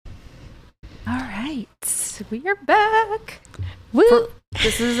right. We are back. Woo!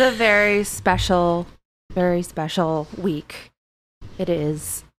 This is a very special week. It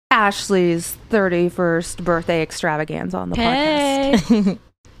is Ashley's 31st birthday extravaganza on the podcast.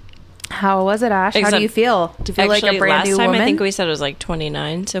 How was it, Ash? How do you feel? Do you feel like a brand new woman? Last time I think we said it was like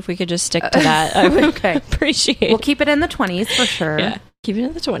 29, so if we could just stick to that, I would appreciate it. We'll keep it in the 20s for sure. Yeah, keep it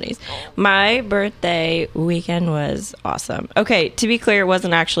in the 20s. My birthday weekend was awesome. Okay, to be clear, it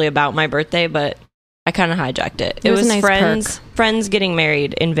wasn't actually about my birthday, but I kind of hijacked it. It was a nice friends getting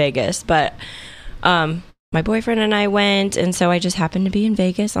married in Vegas, but my boyfriend and I went, and so I just happened to be in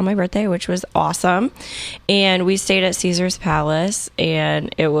Vegas on my birthday, which was awesome. And we stayed at Caesar's Palace,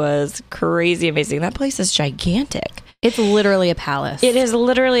 and it was crazy amazing. That place is gigantic. It's literally a palace. It is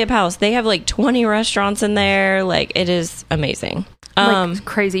literally a palace. They have like 20 restaurants in there. Like, it is amazing. Like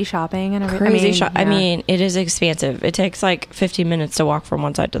crazy shopping and everything. I mean, it is expansive. It takes like 15 minutes to walk from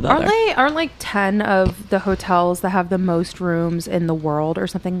one side to the other. Aren't like 10 of the hotels that have the most rooms in the world or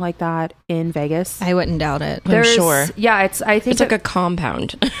something like that in Vegas? I wouldn't doubt it. I'm sure. Yeah, I think it's like a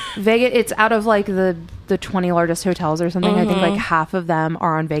compound. Vegas, it's out of like the 20 largest hotels or something. I think like half of them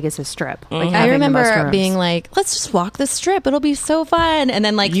are on Vegas's Strip. Like, I remember being like, let's just walk the Strip. It'll be so fun. And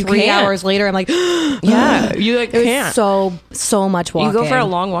then like 3 hours later, I'm like, yeah, you like can't. So much walking. You go for a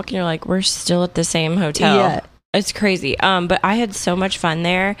long walk and you're like, we're still at the same hotel. Yeah. It's crazy. But I had so much fun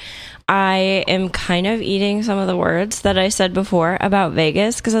there. I am kind of eating some of the words that I said before about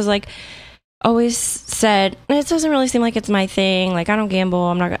Vegas, because I was like, always said, it doesn't really seem like it's my thing. Like, I don't gamble.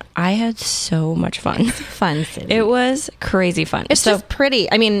 I'm not gonna. I had so much fun. Fun city. It was crazy fun. It's just pretty.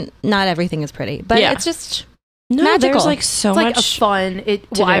 I mean, not everything is pretty, but it's just magical. There's like so much like a fun.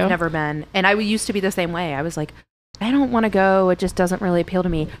 I've never been, and I used to be the same way. I was like, I don't want to go. It just doesn't really appeal to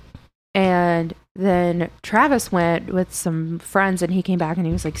me. And then Travis went with some friends, and he came back and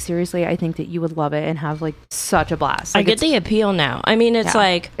he was like, seriously, I think that you would love it and have like such a blast. Like, I get the appeal now. I mean, it's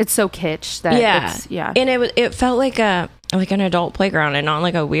like, it's so kitsch that and it felt like an adult playground, and not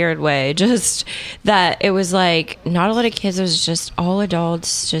like a weird way, just that it was like not a lot of kids. It was just all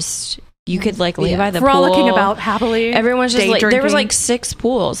adults. Just you could like lay by the frolicking pool, about happily. Everyone's just like, drinking. there was like 6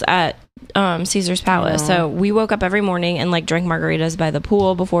 pools at Caesar's Palace. So we woke up every morning and like drank margaritas by the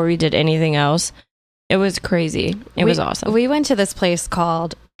pool before we did anything else. It was crazy. It was awesome. We went to this place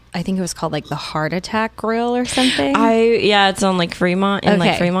called, I think it was called like the Heart Attack Grill or something. It's on like Fremont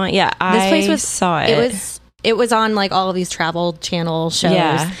like Fremont. Yeah, this place saw it. It was on like all of these Travel Channel shows.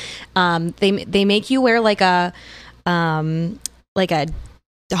 Yeah. They make you wear like a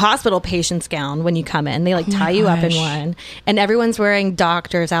hospital patient's gown when you come in. They like tie you up in one, and everyone's wearing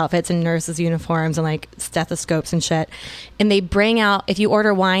doctors' outfits and nurses' uniforms and like stethoscopes and shit. And they bring out, if you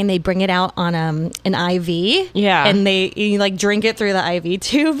order wine, they bring it out on an IV. Yeah, and you like drink it through the IV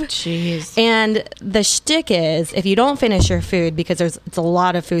tube. Jeez. And the shtick is, if you don't finish your food, because it's a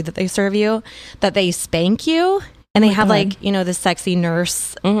lot of food that they serve you, that they spank you. And they have like, the sexy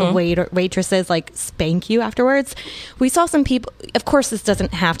nurse waitresses like spank you afterwards. We saw some people. Of course, this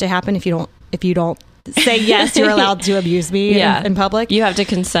doesn't have to happen if you don't say yes. You're allowed to abuse me in public. You have to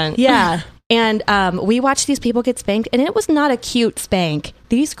consent. Yeah. And we watched these people get spanked, and it was not a cute spank.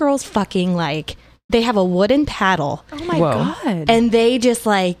 These girls fucking like, they have a wooden paddle. Oh my God. And they just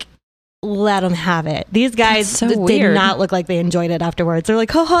like let them have it. These guys did not look like they enjoyed it afterwards. They're like,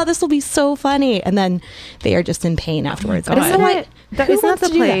 haha, this will be so funny. And then they are just in pain afterwards. Isn't that the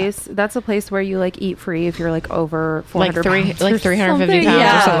place? That's a place where you like eat free if you're like over 400 pounds. Like 350 pounds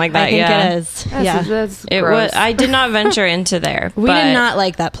or something like that. I think it is. That's it gross. was. I did not venture into there. We did not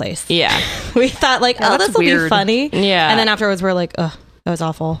like that place. Yeah. We thought like, this will be funny. Yeah. And then afterwards we're like, ugh, that was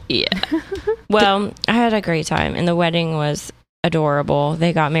awful. Yeah. Well, I had a great time, and the wedding was adorable.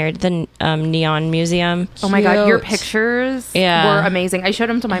 They got married at the Neon Museum. Oh my God, your pictures were amazing. I showed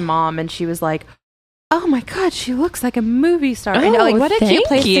them to my mom, and she was like, oh my God, she looks like a movie star. And like, what a cute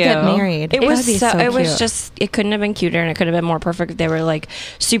place to get married. It was just, it couldn't have been cuter, and it could have been more perfect. They were like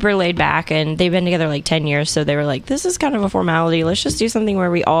super laid back, and they've been together like 10 years. So they were like, this is kind of a formality. Let's just do something where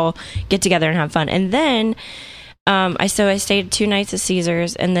we all get together and have fun. And then I stayed 2 nights at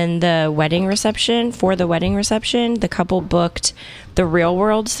Caesars, and then the wedding reception, the couple booked the Real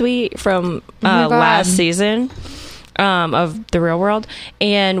World suite from last season of the Real World,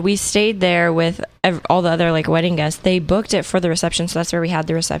 and we stayed there with all the other like wedding guests. They booked it for the reception, so that's where we had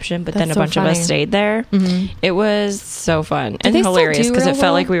the reception, but then a bunch of us stayed there. It was so fun and hilarious, because it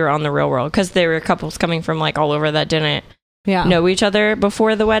felt like we were on the Real World, because there were couples coming from like all over that didn't know each other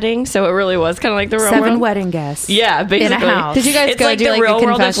before the wedding, so it really was kind of like the real 7 world. wedding guests. Yeah, basically. In a house. Did you guys go like do the like real the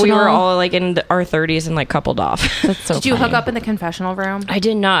world if we confessional? were all like in our 30s and like coupled off. That's so Did you funny. hook up in the confessional room? I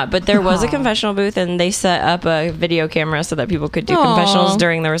did not, but there was a confessional booth, and they set up a video camera so that people could do confessionals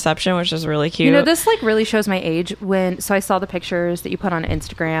during the reception, which is really cute. You know, this like really shows my age. So I saw the pictures that you put on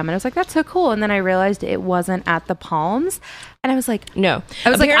Instagram, and I was like, that's so cool. And then I realized it wasn't at the Palms, and I was like, no.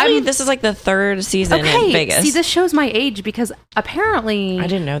 I was apparently, like, this is like the 3rd season in Vegas. See, this shows my age because apparently I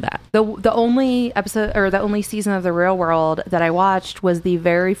didn't know that. The only episode or the only season of The Real World that I watched was the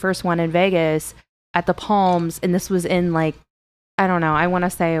very first one in Vegas at the Palms, and this was in like, I don't know, I want to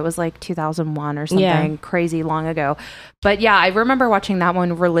say it was like 2001 or something crazy long ago. But yeah, I remember watching that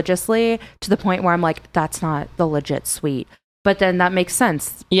one religiously to the point where I'm like, that's not the legit suite. But then that makes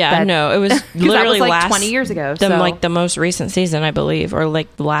sense. Yeah, no, it was literally that was like 20 years ago. Like the most recent season, I believe, or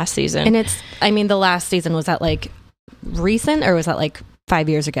like the last season. And the last season, was that like recent or was that like 5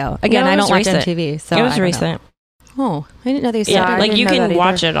 years ago? Again, I don't watch MTV, so it was recent. Oh, I didn't know they started. Yeah, like you can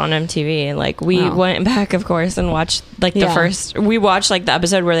watch it on MTV, and like we went back, of course, and watched like the first. We watched like the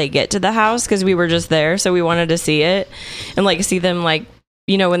episode where they get to the house because we were just there, so we wanted to see it and like see them like.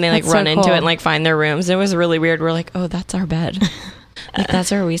 You know, when they like run into it and like find their rooms. It was really weird. We're like, oh, that's our bed. Like,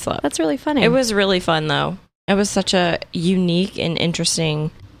 that's where we slept. That's really funny. It was really fun, though. It was such a unique and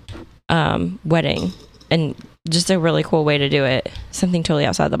interesting wedding, and just a really cool way to do it. Something totally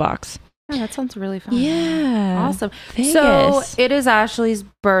outside the box. Oh, that sounds really fun. Yeah. Awesome. Vegas. So it is Ashley's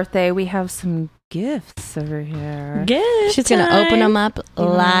birthday. We have some gifts over here. She's going to open them up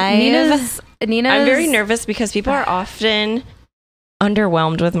live. Nina's I'm very nervous because people are often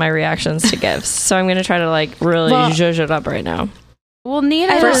underwhelmed with my reactions to gifts, so I'm going to try to like really zhuzh it up right now. Well,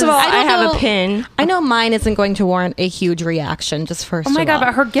 Nina, first of all, I have a pin. I know mine isn't going to warrant a huge reaction. Just first. Oh my god,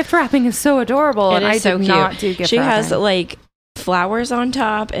 but her gift wrapping is so adorable, and I did not do gift wrapping. She has like flowers on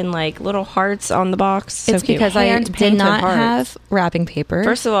top and like little hearts on the box. So it's because I did not have wrapping paper.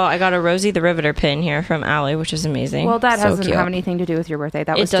 First of all, I got a Rosie the Riveter pin here from Allie, which is amazing. Well, that doesn't have anything to do with your birthday.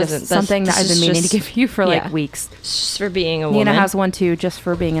 That was just something that I've been meaning to give you for like weeks. Just for being a woman. Nina has one too, just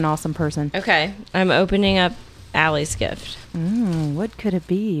for being an awesome person. Okay, I'm opening up Allie's gift. What could it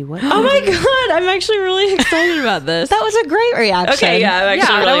be? Oh my god, I'm actually really excited about this. That was a great reaction. Okay, yeah, I'm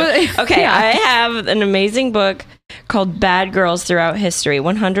actually okay, yeah. I have an amazing book called Bad Girls Throughout History,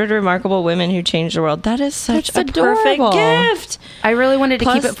 100 Remarkable Women Who Changed the World. That is such a perfect gift. I really wanted to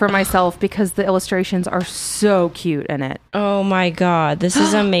keep it for myself because the illustrations are so cute in it. Oh my god, this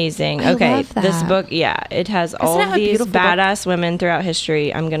is amazing. Okay, this book, it has all these badass women throughout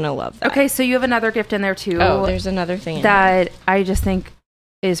history. I'm gonna love that. Okay, so you have another gift in there too. Oh, there's another thing in that I just think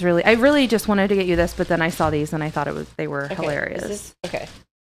is really. I really just wanted to get you this, but then I saw these and I thought they were hilarious. Okay.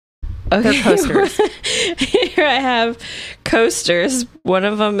 They're coasters. Here I have coasters. One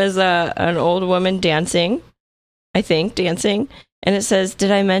of them is an old woman dancing, and it says,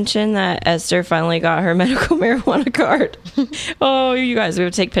 "Did I mention that Esther finally got her medical marijuana card?" Oh, you guys, we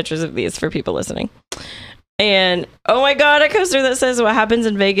would take pictures of these for people listening. And oh my god, a coaster that says what happens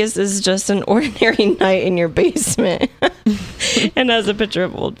in Vegas is just an ordinary night in your basement. And has a picture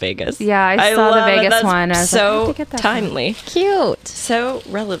of old Vegas. Yeah, I saw the Vegas one. I was so timely. Cute. So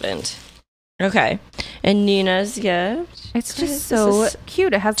relevant. Okay. And Nina's gift. It's just so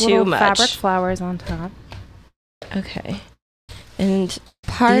cute. It has little fabric flowers on top. Okay. And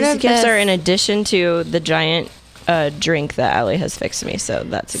part of gifts are in addition to the giant drink that Allie has fixed me, so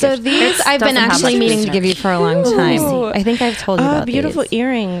that's a gift. These I've been actually meaning to give you for a long time. I think I've told you about beautiful these.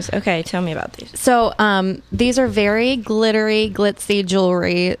 Earrings. Okay, tell me about these. So these are very glittery, glitzy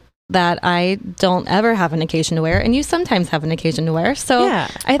jewelry that I don't ever have an occasion to wear, and you sometimes have an occasion to wear. So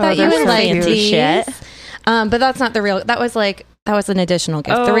I thought you would like these. But that's not the real. That was an additional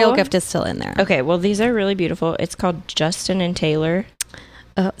gift. The real gift is still in there. Okay, well these are really beautiful. It's called Justin and Taylor.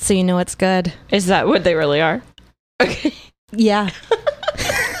 So you know it's good. Is that what they really are? Okay. Yeah.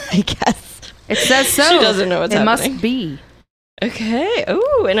 I guess. It says so. She doesn't know what's happening. It must be. Okay.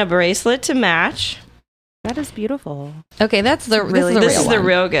 Ooh, and a bracelet to match. That is beautiful. Okay, that's the really this is the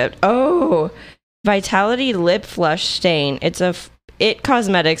real gift. Oh, Vitality Lip Flush Stain. It's It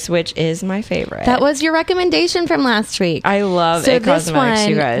Cosmetics, which is my favorite. That was your recommendation from last week. I love It Cosmetics,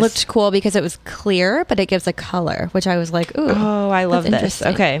 you guys. Looked cool because it was clear, but it gives a color, which I was like, ooh. Oh, I love this.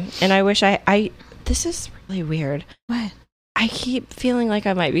 Okay. And I wish I this is really weird. What? I keep feeling like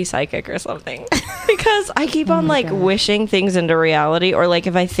I might be psychic or something because I keep on wishing things into reality, or like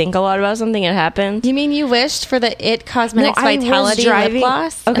if I think a lot about something, it happens. You mean you wished for the It Cosmetics Vitality lip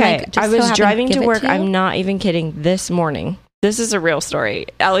gloss? Okay, I was driving to work. I'm not even kidding. This morning, This is a real story.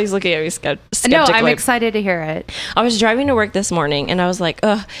 Allie's looking at me skeptically. No, I'm excited to hear it. I was driving to work this morning and I was like,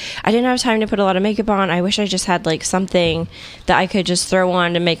 ugh, I didn't have time to put a lot of makeup on. I wish I just had like something that I could just throw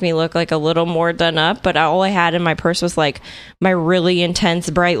on to make me look like a little more done up. But all I had in my purse was like my really intense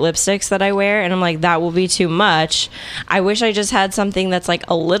bright lipsticks that I wear. And I'm like, that will be too much. I wish I just had something that's like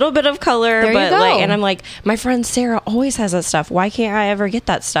a little bit of color. But like, and I'm like, my friend Sarah always has that stuff. Why can't I ever get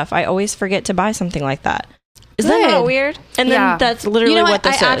that stuff? I always forget to buy something like that. Is that not weird? And then that's literally what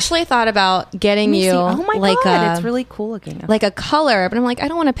this is. I actually thought about getting you God, it's really cool looking. Like a color, but I'm like, I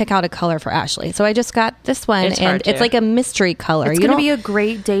don't want to pick out a color for Ashley. So I just got this one, and it's like a mystery color. It's going to be a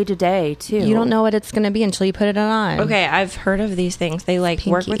great day to day, too. You don't know what it's going to be until you put it on. Okay, I've heard of these things. They like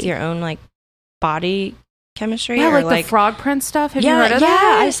work with your own like body chemistry. Yeah, or like the frog print stuff. Have you heard of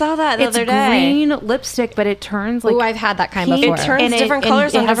that? Yeah, I saw that the other day. It's green lipstick, but it turns like... Oh, I've had that kind before. It turns different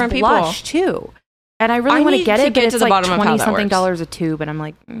colors on different people. Blush, too. And I really want to get it, but it's like $20-something a tube, and I'm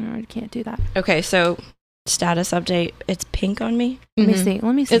like, I can't do that. Okay, so status update. It's pink on me. Let me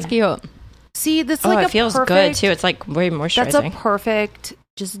see. It's cute. See, this like it feels good too. It's like way moisturizing. That's a perfect,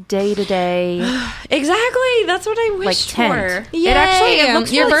 just day to day. Exactly. That's what I wish for. Yay. It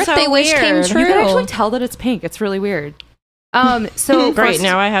looks your birthday wish came true. You can actually tell that it's pink. It's really weird. So great.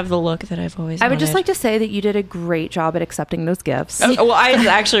 Now I have the look that I've always wanted. I would just like to say that you did a great job at accepting those gifts. Well, I was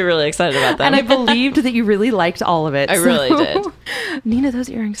actually really excited about them. And I believed that you really liked all of it. I really did. Nina, those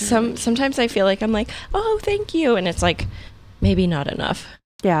earrings. Sometimes I feel like I'm like, oh, thank you. And it's like, maybe not enough.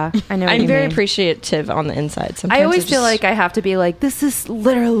 Yeah, I know. I'm very appreciative on the inside. Sometimes I always feel like I have to be like, this is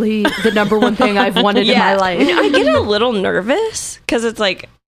literally the number one thing I've wanted in my life. I get a little nervous because it's like,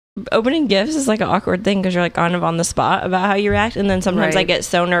 opening gifts is like an awkward thing because you're like kind of on the spot about how you react, and then sometimes I get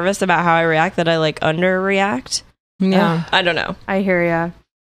so nervous about how I react that I like underreact. Yeah, I don't know. I hear ya.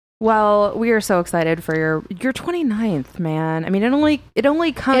 Well, we are so excited for your 29th, man. I mean, it only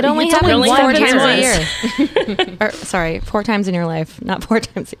happens 4 times a year. Or, sorry, 4 times in your life, not 4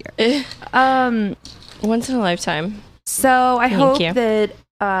 times a year. Once in a lifetime. So I hope that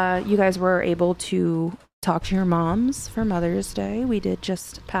you guys were able to talk to your moms for Mother's Day. We did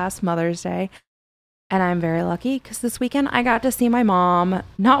just pass Mother's Day, and I'm very lucky because this weekend I got to see my mom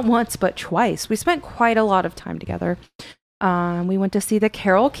not once but twice. We spent quite a lot of time together. We went to see the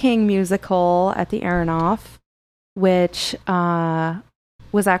Carole King musical at the Aronoff, which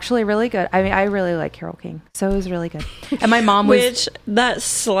was actually really good. I mean, I really like Carole King, so it was really good. And my mom was that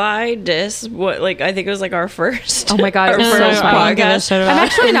sly diss. I think it was like our first. Oh my god, our first podcast. I'm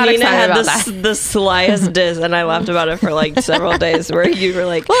actually not Nina excited had about that. The slyest diss, and I laughed about it for like several days. Where you were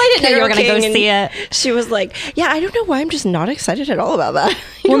like, "Well, I didn't know you were going to go see it." She was like, "Yeah, I don't know why I'm just not excited at all about that."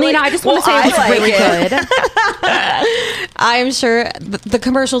 Well, Nina, I just want to say it was really good. I'm sure the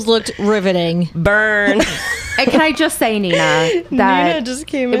commercials looked riveting. Burn. And can I just say, Nina, that Nina just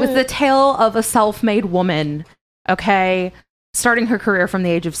came it was the tale of a self-made woman, okay, starting her career from the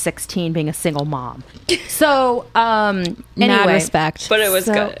age of 16, being a single mom. So, anyway, respect. But it was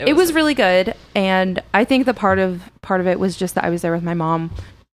good. It was really good, and I think the part of it was just that I was there with my mom,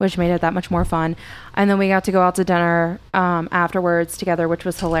 which made it that much more fun. And then we got to go out to dinner afterwards together, which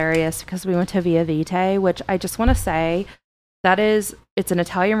was hilarious because we went to Via Vite, which I just want to say it's an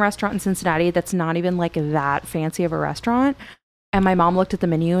Italian restaurant in Cincinnati that's not even like that fancy of a restaurant. And my mom looked at the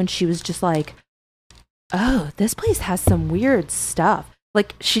menu and she was just like, oh, this place has some weird stuff.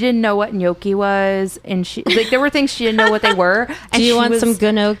 Like, she didn't know what gnocchi was, and she like there were things she didn't know what they were. And do you want some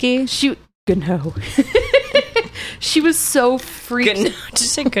gnocchi? Gno. She was so freaked.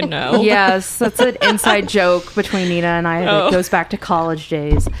 Just say gno. Yes, that's an inside joke between Nina and I that goes back to college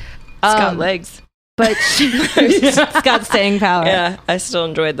days. It's got legs. But it's got staying power. Yeah, I still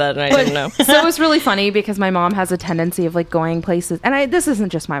enjoyed that, and I didn't know. So it was really funny because my mom has a tendency of like going places, and this isn't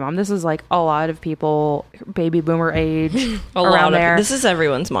just my mom. This is like a lot of people, baby boomer age, around there. This is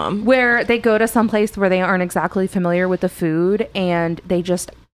everyone's mom, where they go to some place where they aren't exactly familiar with the food, and they just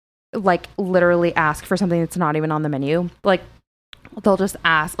like literally ask for something that's not even on the menu. Like, they'll just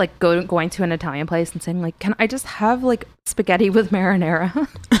ask, like, going to an Italian place and saying, like, can I just have, like, spaghetti with marinara?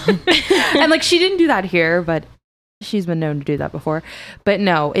 And, like, she didn't do that here, but she's been known to do that before. But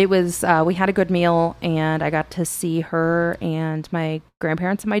no, it was, we had a good meal, and I got to see her and my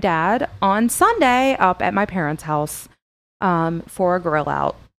grandparents and my dad on Sunday up at my parents' house for a grill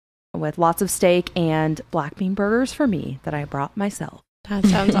out with lots of steak and black bean burgers for me that I brought myself. That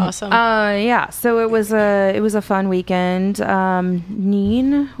sounds awesome. Yeah. So it was a fun weekend.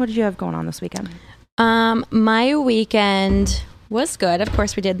 Neen, what did you have going on this weekend? My weekend was good. Of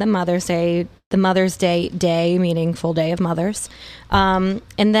course, we did the Mother's Day meaning full day of mothers. And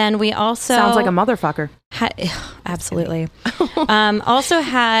then we also sounds like a motherfucker. Absolutely. Also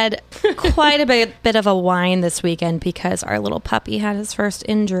had quite a bit of a whine this weekend because our little puppy had his first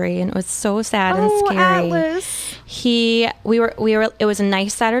injury, and it was so sad and scary. Atlas. It was a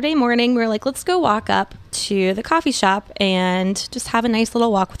nice Saturday morning. We were like, let's go walk up to the coffee shop and just have a nice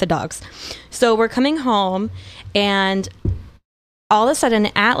little walk with the dogs. So we're coming home, and all of a sudden,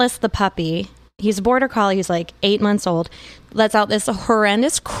 Atlas, the puppy, he's a border collie, he's like 8 months old, lets out this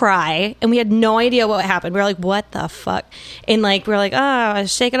horrendous cry, and we had no idea what happened. We were like, what the fuck? And like, we were like, oh,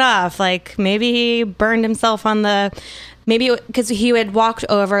 shake it off. Like, maybe he burned himself on because he had walked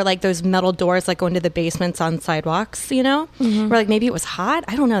over like those metal doors, like going to the basements on sidewalks, you know? Mm-hmm. We're like, maybe it was hot?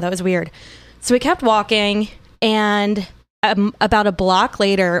 I don't know. That was weird. So we kept walking, and about a block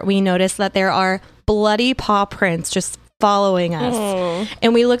later, we noticed that there are bloody paw prints just following us.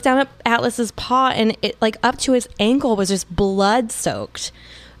 And we looked down at Atlas's paw, and it like up to his ankle was just blood soaked.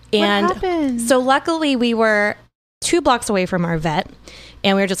 And what happened? So luckily we were 2 blocks away from our vet,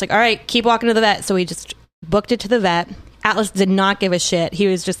 and we were just like, all right, keep walking to the vet. So we just booked it to the vet. Atlas did not give a shit. He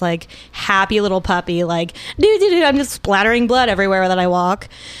was just like happy little puppy, like, dude, I'm just splattering blood everywhere that I walk.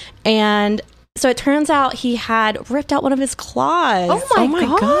 And so it turns out he had ripped out one of his claws. Oh my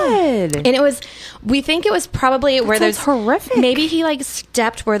God. And we think it was probably where those horrific. Maybe he like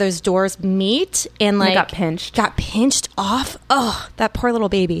stepped where those doors meet and like got pinched off. Oh, that poor little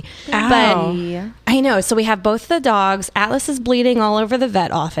baby. Ow. But I know. So we have both the dogs. Atlas is bleeding all over the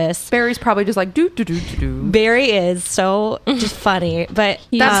vet office. Barry's probably just like do. Barry is so just funny, but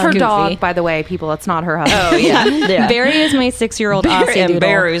that's her goofy dog, by the way, people. It's not her husband. Oh yeah. Barry is my 6-year-old Aussie and doodle.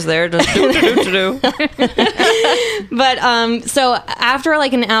 Barry's there just do. But so after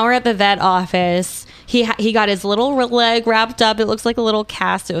like an hour at the vet office, he got his little leg wrapped up. It looks like a little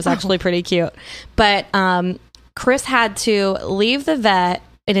cast. It was actually pretty cute. But Chris had to leave the vet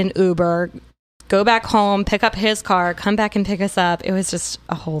in an Uber, go back home, pick up his car, come back and pick us up. It was just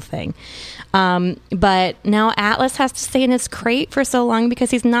a whole thing. But now Atlas has to stay in his crate for so long because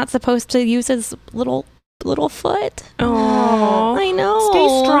he's not supposed to use his little foot. Oh, I know.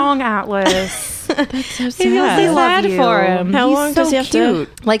 Stay strong, Atlas. That's so sad. It feels so sad for him. How He's long so does he have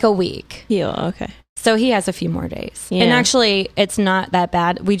cute. to Like a week. heal? Okay. So he has a few more days. Yeah. And actually, it's not that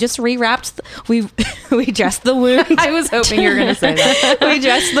bad. We just rewrapped, we dressed the wound. I was hoping you were going to say that. We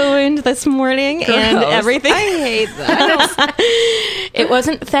dressed the wound this morning and everything. I hate that. It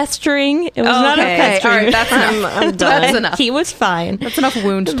wasn't festering. It was not a festering. All right, that's enough. I'm done. That's enough. He was fine. That's enough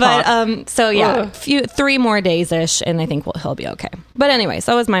wound talk. But so yeah, 3 more days-ish, and I think he'll be okay. But anyway,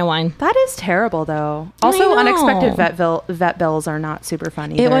 so was my wine. That is terrible, though. Also, unexpected vet bills are not super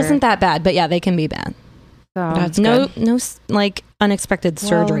fun either. It wasn't that bad, but yeah, they can be bad. So. That's no like unexpected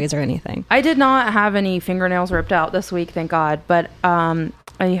surgeries or anything. I did not have any fingernails ripped out this week, thank God. But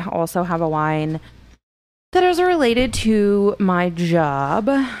I also have a wine that is related to my job.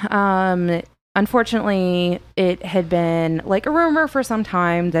 Unfortunately, it had been like a rumor for some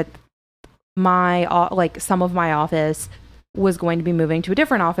time that some of my office was going to be moving to a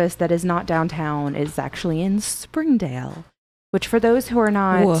different office that is not downtown. It's actually in Springdale, which for those who are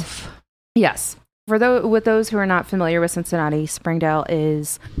not... Woof. Yes. With those who are not familiar with Cincinnati, Springdale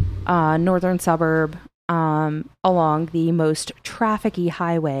is a northern suburb along the most trafficy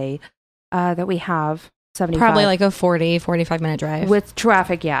highway that we have, 75. Probably like a 45-minute drive. With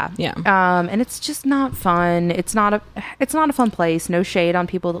traffic, yeah. Yeah. And it's just not fun. It's not a fun place. No shade on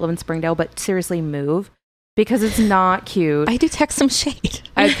people that live in Springdale, but seriously move. Because it's not cute. I detect some shade.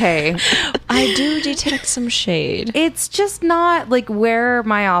 Okay. I do detect some shade. It's just not like where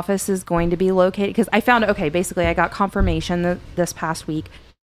my office is going to be located. Because I found, basically I got confirmation this past week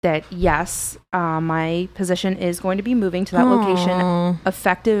that yes, my position is going to be moving to that location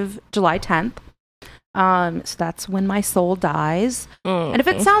effective July 10th. So that's when my soul dies. And if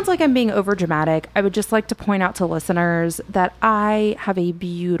it sounds like I'm being over dramatic, I would just like to point out to listeners that I have a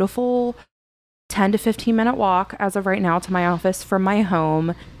beautiful 10 to 15 minute walk as of right now to my office from my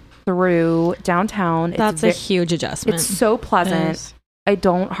home through downtown. That's a huge adjustment. It's so pleasant. I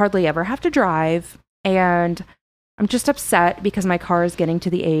don't hardly ever have to drive, and I'm just upset because my car is getting to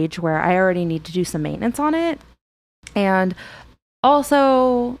the age where I already need to do some maintenance on it. And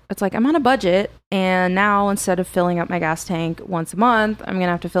also, it's like I'm on a budget, and now instead of filling up my gas tank once a month, I'm going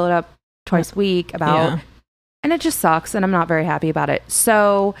to have to fill it up twice a week and it just sucks, and I'm not very happy about it.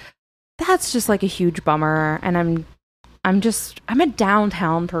 So that's just like a huge bummer. And I'm a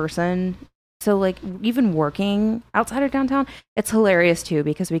downtown person. So like even working outside of downtown, it's hilarious too,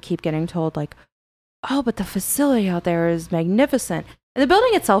 because we keep getting told like, oh, but the facility out there is magnificent. And the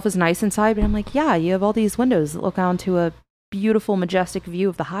building itself is nice inside, but I'm like, yeah, you have all these windows that look onto a beautiful, majestic view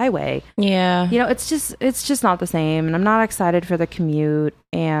of the highway. Yeah. You know, it's just not the same. And I'm not excited for the commute.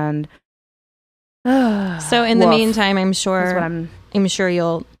 And so in the meantime, I'm sure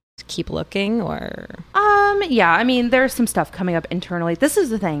you'll keep looking, or yeah, I mean, there's some stuff coming up internally. This is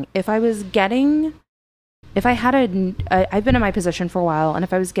the thing. I've been in my position for a while, and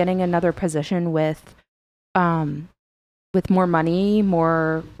if I was getting another position with more money,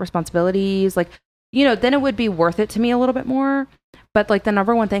 more responsibilities, like, you know, then it would be worth it to me a little bit more. But like the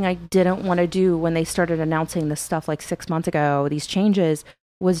number one thing I didn't want to do when they started announcing this stuff like 6 months ago, these changes,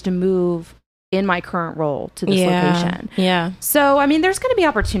 was to move in my current role to this location. Yeah. So, I mean, there's going to be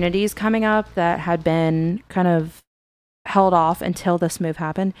opportunities coming up that had been kind of held off until this move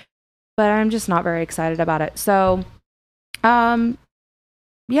happened, but I'm just not very excited about it. So,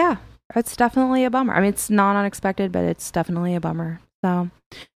 yeah, it's definitely a bummer. I mean, it's not unexpected, but it's definitely a bummer. So,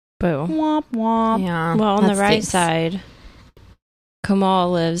 boo. Womp womp. Yeah. Well, on the right side,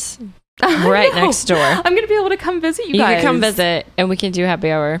 Kamal lives right next door. I'm going to be able to come visit you guys. You can come visit, and we can do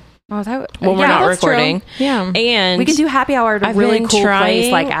happy hour. Well, we're not recording. True. Yeah. And we can do happy hour at a really cool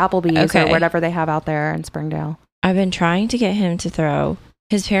place like Applebee's or whatever they have out there in Springdale. I've been trying to get him to throw.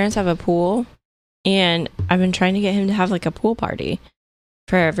 His parents have a pool, and I've been trying to get him to have like a pool party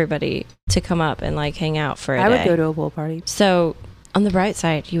for everybody to come up and like hang out for a day. I would go to a pool party. So on the bright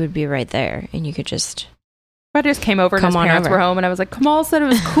side, you would be right there, and you could just. I just came over and his parents were home, and I was like, Kamal said it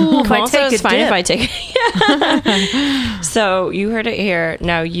was cool if I take it's fine if I take it. So you heard it here.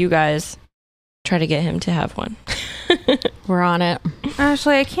 Now you guys try to get him to have one. We're on it.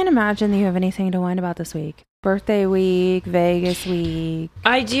 Ashley, I can't imagine that you have anything to whine about this week. Birthday week, Vegas week.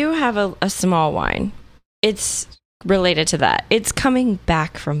 I do have a small whine. It's related to that. It's coming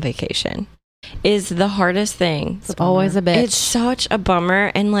back from vacation is the hardest thing. It's always a bitch. It's such a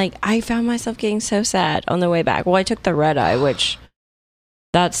bummer. And like, I found myself getting so sad on the way back. Well, I took the red eye, which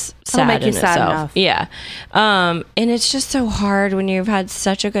that's sad make you in sad itself. Enough. Yeah. And it's just so hard when you've had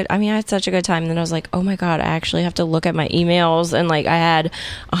such a good, I had such a good time. And then I was like, oh my God, I actually have to look at my emails. And like, I had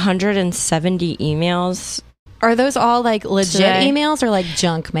 170 emails. Are those all like legit today. Emails or like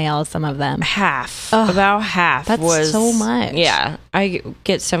junk mail? Some of them. Half. Ugh, about half. That's was so much. Yeah. I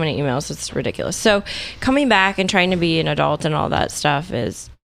get so many emails. It's ridiculous. So coming back and trying to be an adult and all that stuff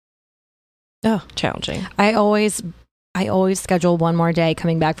is challenging. I always schedule one more day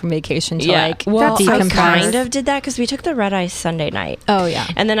coming back from vacation to I kind of did that because we took the red eye Sunday night. Oh yeah.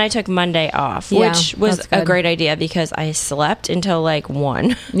 And then I took Monday off, which was a great idea because I slept until like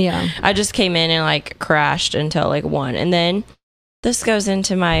 1. Yeah. I just came in and like crashed until like 1. And then this goes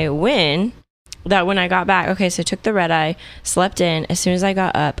into my win that when I got back, okay, so I took the red eye, slept in. As soon as I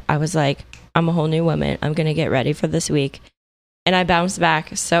got up, I was like, I'm a whole new woman. I'm going to get ready for this week. And I bounced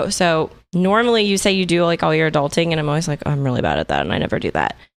back. So normally you say you do like all your adulting, and I'm always like, oh, I'm really bad at that, and I never do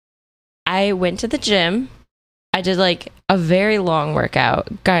that. I went to the gym. I did like a very long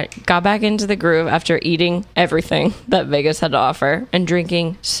workout. Got back into the groove after eating everything that Vegas had to offer and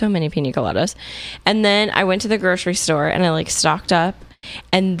drinking so many pina coladas. And then I went to the grocery store and I like stocked up.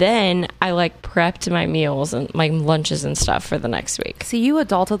 And then I like prepped my meals and my lunches and stuff for the next week. See, you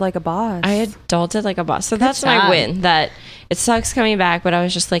adulted like a boss. I adulted like a boss. So that's my win. That it sucks coming back, but I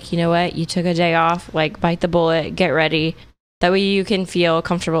was just like, you know what? You took a day off, like bite the bullet, get ready. That way you can feel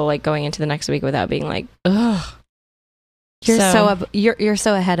comfortable like going into the next week without being like, ugh. You're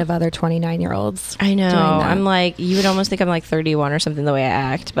so ahead of other 29-year-olds. I know. I'm like, you would almost think I'm like 31 or something the way I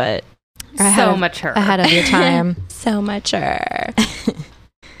act, but so mature. Ahead of your time. So mature.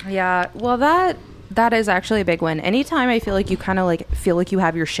 Yeah. Well, that is actually a big win. Anytime I feel like you kind of like feel like you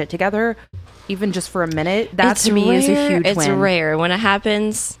have your shit together, even just for a minute, that to me is a huge win. It's rare. When it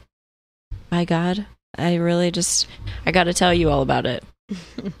happens, my God, I got to tell you all about it.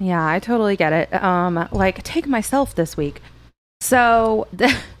 Yeah, I totally get it. Like take myself this week. So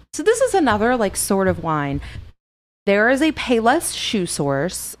this is another like sort of wine. There is a Payless shoe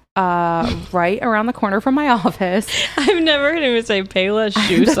source right around the corner from my office. I've never heard him say Payless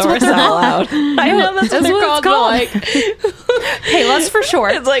shoe source out loud. I know that's what they're called. Like Payless for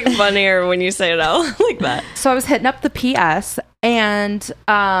short. It's like funnier when you say it out like that. So I was hitting up the PS and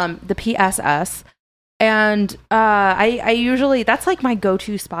the PSS. And I usually, that's like my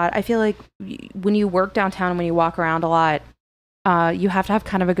go-to spot. I feel like when you work downtown and when you walk around a lot, you have to have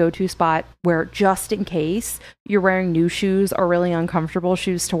kind of a go-to spot where just in case you're wearing new shoes or really uncomfortable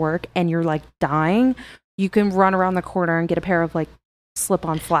shoes to work and you're like dying, you can run around the corner and get a pair of like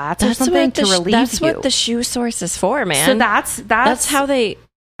slip-on flats or something to relieve you. That's what the shoe source is for, man. So that's how they...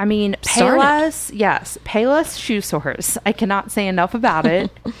 I mean, Payless, yes, Payless shoe source. I cannot say enough about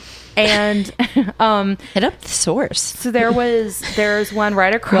it. And hit up the source. So there's one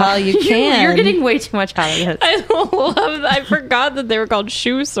right across. Well, you can. You're getting way too much out of it. I love that. I forgot that they were called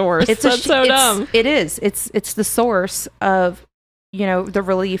Shoe Source. That's so dumb. It is. It's the source of, the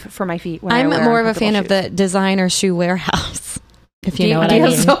relief for my feet. When I'm more of a fan shoes. of the Designer Shoe Warehouse. If you know what I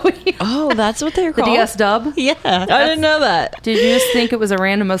mean. Oh, that's what they're called? The DS Dub? Yeah. I didn't know that. Did you just think it was a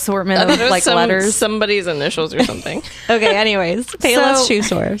random assortment of letters? Somebody's initials or something. Okay, anyways. Payless Shoe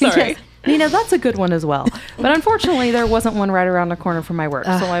Source. Sorry. That's a good one as well. But unfortunately, there wasn't one right around the corner from my work.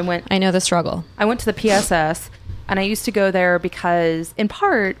 So I know the struggle. I went to the PSS, and I used to go there because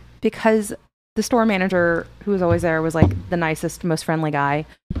the store manager who was always there was like the nicest, most friendly guy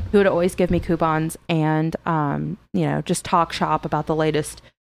who would always give me coupons and, just talk shop about the latest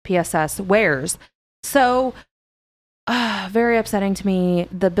PSS wares. So, very upsetting to me.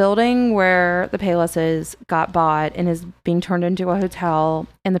 The building where the Payless is got bought and is being turned into a hotel,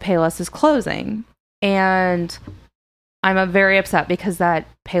 and the Payless is closing. And I'm very upset because that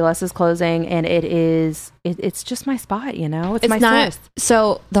Payless is closing, and it's just my spot, It's my source.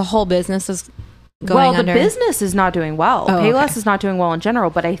 So the whole business is going under? The business is not doing well. Payless is not doing well in general,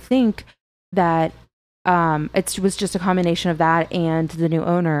 but I think that it was just a combination of that and the new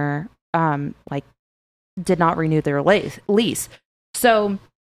owner did not renew their lease. So,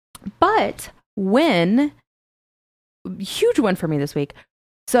 but huge win for me this week.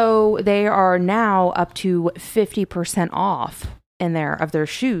 So they are now up to 50% off in there of their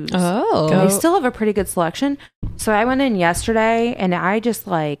shoes. Oh. They still have a pretty good selection. So I went in yesterday and I just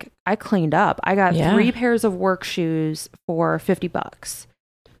I cleaned up. I got 3 pairs of work shoes for $50.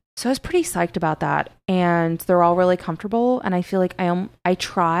 So I was pretty psyched about that. And they're all really comfortable. And I feel like I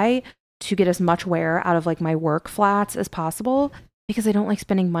try to get as much wear out of my work flats as possible, because I don't like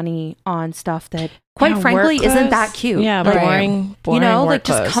spending money on stuff that, quite frankly, isn't that cute. Yeah, boring work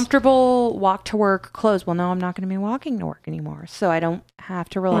just clothes. Comfortable walk to work clothes. Well, no, I'm not going to be walking to work anymore, so I don't have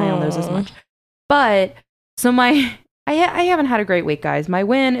to rely on those as much. But so I haven't had a great week, guys. My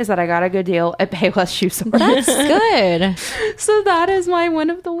win is that I got a good deal at Payless Shoe Source. That's good. So that is my win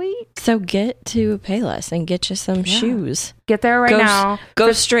of the week. So get to Payless and get you some shoes. Get there now.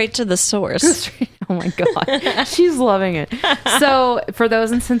 Go straight to the source. Oh my God. She's loving it. So for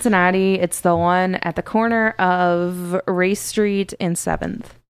those in Cincinnati, it's the one at the corner of Race Street and 7th.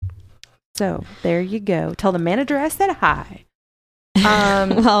 So there you go. Tell the manager I said hi.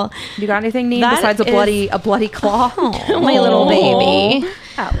 Well, you got anything neat besides a bloody claw? My little baby.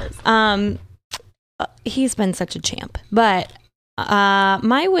 Alice. He's been such a champ. But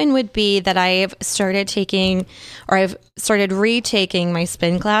my win would be that I've started retaking my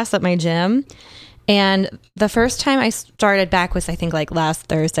spin class at my gym. And the first time I started back was, I think, last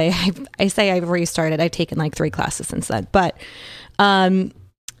Thursday. I say I've restarted. I've taken 3 classes since then. But I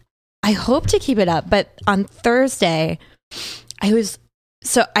hope to keep it up. But on Thursday, I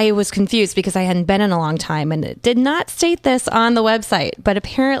was confused because I hadn't been in a long time, and it did not state this on the website, but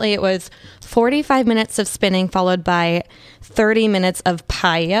apparently it was 45 minutes of spinning followed by 30 minutes of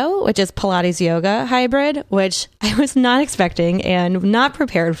PiYo, which is Pilates yoga hybrid, which I was not expecting and not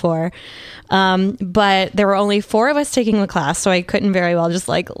prepared for. But there were only 4 of us taking the class, so I couldn't very well just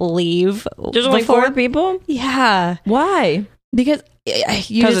leave. There's only 4 people? Yeah. Why? Because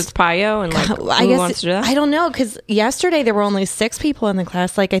it's PiYo and who wants to do that? I don't know, because yesterday there were only 6 people in the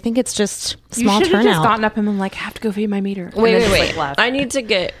class. I think it's just small turnout. You should have just gotten up and been like, have to go feed my meter. Wait. I need to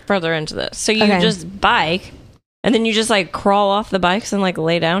get further into this. So you just bike, and then you just crawl off the bikes and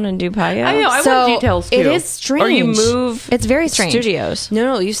lay down and do PiYo? I know, I want details too. It is strange. Or you move. It's very strange. Studios.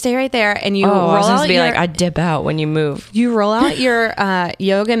 No, you stay right there and you roll out I dip out when you move. You roll out your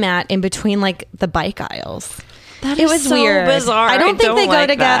yoga mat in between the bike aisles. It was so weird. Bizarre. I don't think they go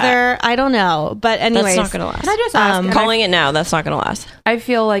together. I don't know. But anyways. That's not going to last. Can I just ask? Calling it now, that's not going to last. I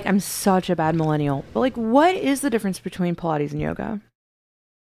feel like I'm such a bad millennial. But what is the difference between Pilates and yoga?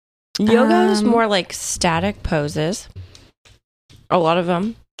 Yoga is more static poses. A lot of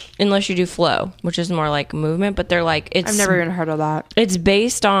them. Unless you do flow, which is more movement. But they're I've never even heard of that. It's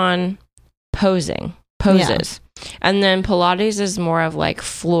based on poses. Yeah. And then Pilates is more of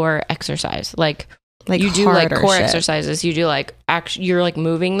floor exercise. You do core exercises. You do you're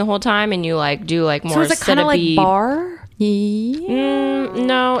moving the whole time, and you do more. So is it kind of like bar? Yeah.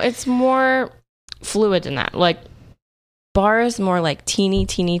 No, it's more fluid than that. Bar is more teeny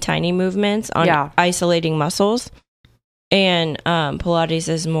tiny movements on isolating muscles, and Pilates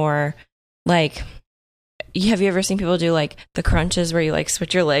is more have you ever seen people do the crunches where you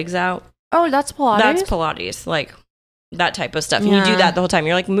switch your legs out? Oh, that's Pilates. That's Pilates. that type of stuff. And you do that the whole time.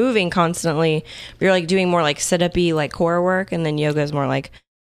 You're like moving constantly. You're like doing more like sit-up-y like core work, and then yoga is more like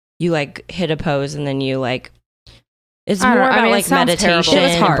you like hit a pose and then you like it's more about like meditation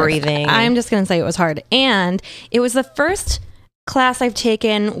and breathing. I'm just gonna say it was hard. And it was the first class I've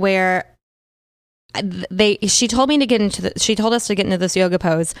taken where she told us to get into this yoga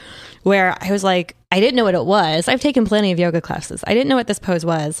pose where I was like, I didn't know what it was. I've taken plenty of yoga classes. I didn't know what this pose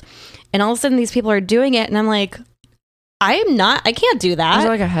was. And all of a sudden these people are doing it and I'm like, I can't do that. Is it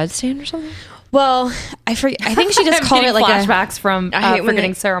like a headstand or something? Well, I think she just called it like flashbacks from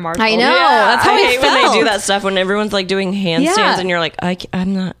forgetting Sarah Marshall. I know. That's how I hate when they do that stuff when everyone's like doing handstands and you're like, I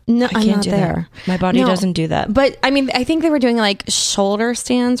can't do that. My body doesn't do that. But I mean, I think they were doing like shoulder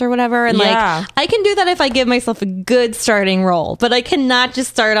stands or whatever. And like, I can do that if I give myself a good starting roll, but I cannot just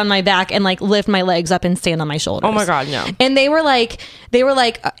start on my back and like lift my legs up and stand on my shoulders. Oh my God, no. And they were like,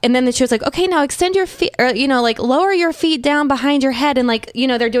 and then she was like, okay, now extend your feet, or, like lower your feet down behind your head. And like,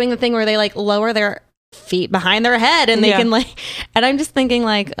 they're doing the thing where they like lower their feet behind their head and they can like, and I'm just thinking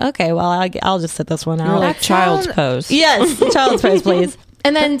like, okay, well, I'll just sit this one out. Like child's pose. Yes, child's pose, please.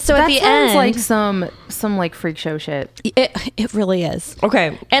 And then so at the end, like some like freak show shit. It really is.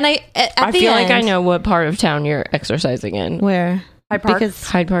 Okay, and I feel like I know what part of town you're exercising in. Where? Hyde Park. Because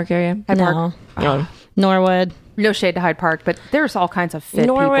Hyde Park area. Hyde Park. No. Norwood. No shade to Hyde Park, but there's all kinds of fit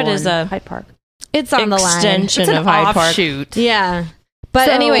Norwood people is in Hyde Park. It's on the line. Extension of Hyde Park. Yeah. But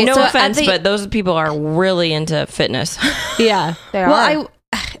so, anyway, no offense, but those people are really into fitness. Yeah, they are. Well,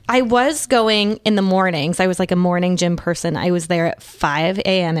 I was going in the mornings. I was like a morning gym person. I was there at 5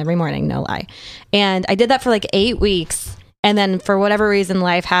 a.m. every morning, no lie. And I did that for like 8 weeks. And then for whatever reason,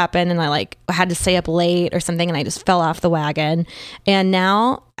 life happened and I like had to stay up late or something and I just fell off the wagon. And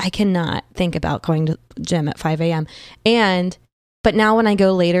now I cannot think about going to gym at 5 a.m. But now when I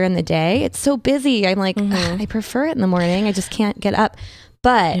go later in the day, it's so busy. I'm like, I prefer it in the morning. I just can't get up.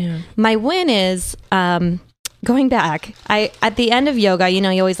 But my win is going back. At the end of yoga, you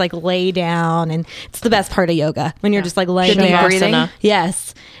always like lay down, and it's the best part of yoga when you're just like laying there breathing.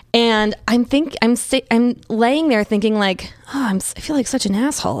 Yes. And I'm laying there thinking like, I feel like such an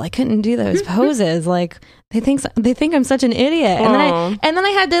asshole. I couldn't do those poses. Like they think I'm such an idiot. And then I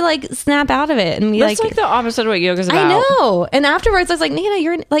had to like snap out of it and be That's like the opposite of what yoga's about. I know. And afterwards I was like, Nina,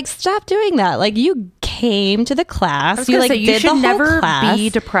 you're like, stop doing that. Like you came to the class. You like you did should the whole never class. be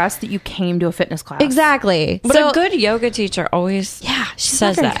depressed that you came to a fitness class. Exactly. But a good yoga teacher always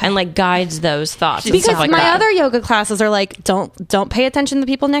says that and like guides those thoughts. Because like my other yoga classes are like, don't pay attention to the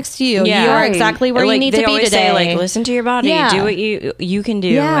people next to you. Yeah, you're exactly where you need to be today. Say, like, listen to your body. Do what you can do.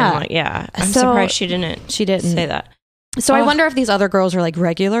 Yeah. And I'm surprised she didn't say that. So I wonder if these other girls are like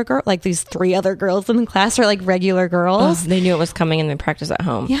regular girls, like these 3 other girls in the class are like regular girls. They knew it was coming and they practice at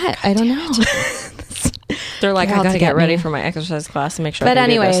home. Yeah, I don't know. They're like, I gotta get ready for my exercise class and make sure. But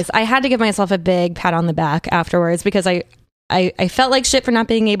anyways, I had to give myself a big pat on the back afterwards because I felt like shit for not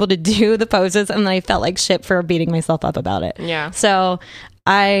being able to do the poses, and then I felt like shit for beating myself up about it. Yeah. So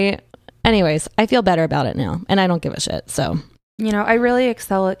anyways, I feel better about it now, and I don't give a shit. So I really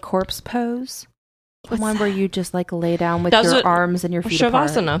excel at corpse pose. The one where you just like lay down with your arms and your feet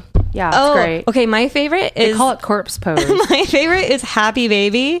Shavasana. Apart. Yeah, it's great. Okay, my favorite is... They call it corpse pose. My favorite is Happy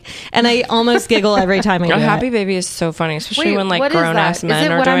Baby, and I almost giggle every time I do it. Happy Baby is so funny, especially when like grown-ass men are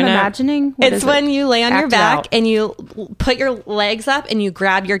doing it. Is it what I'm imagining? It's when you lay on your back and you put your legs up and you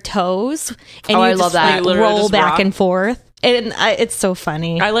grab your toes and you love that. Like, roll back and forth. And it's so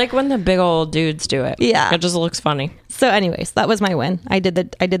funny. I like when the big old dudes do it. Yeah. It just looks funny. So anyways, that was my win. I did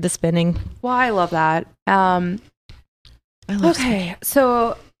the spinning. Well, I love that. Okay.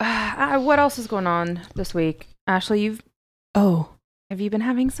 So what else is going on this week? Ashley, have you been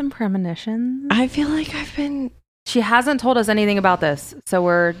having some premonitions? I feel like She hasn't told us anything about this, so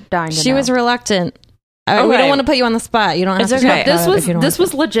we're dying to know. She was reluctant. We don't want to put you on the spot. You don't have to talk about it. This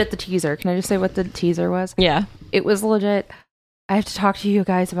was legit the teaser. Can I just say what the teaser was? Yeah. It was legit. I have to talk to you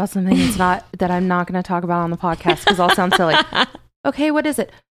guys about something that I'm not going to talk about on the podcast because I'll sound silly. Okay, what is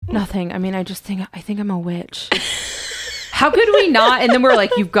it? Nothing. I mean, I think I'm a witch. How could we not? And then we're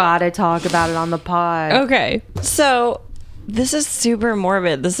like, you've got to talk about it on the pod. Okay. So this is super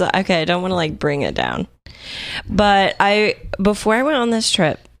morbid. I don't want to like bring it down. But before I went on this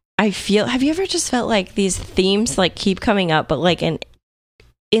trip, have you ever just felt like these themes like keep coming up, but like in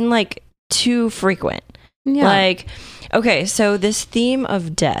like too frequent? Yeah. Like, okay, so this theme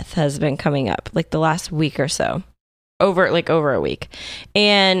of death has been coming up like the last week or so, over a week.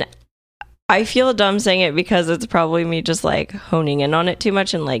 And I feel dumb saying it because it's probably me just like honing in on it too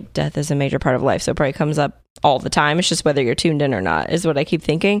much, and like death is a major part of life, so it probably comes up all the time. It's just whether you're tuned in or not is what I keep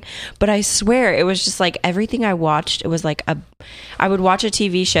thinking. But I swear it was just like everything I watched, it was like I would watch a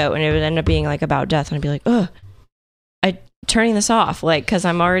TV show and it would end up being like about death, and I'd be like, ugh, turning this off, like, because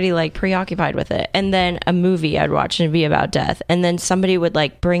I'm already like preoccupied with it. And then a movie I'd watch and it'd be about death, and then somebody would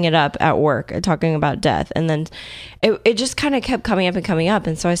like bring it up at work talking about death, and then it just kind of kept coming up,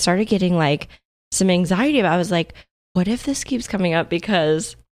 and so I started getting like some anxiety about. I was like, what if this keeps coming up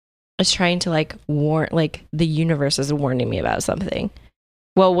because it's trying to like warn, like the universe is warning me about something.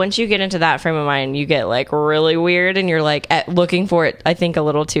 Well, once you get into that frame of mind, you get like really weird, and you're like looking for it, I think, a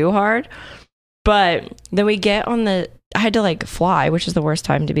little too hard. But then we get on I had to like fly, which is the worst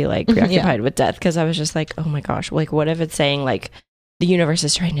time to be like preoccupied with death, because I was just like, oh my gosh, like what if it's saying like the universe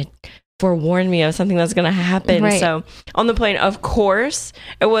is trying to forewarn me of something that's going to happen. Right. So on the plane, of course,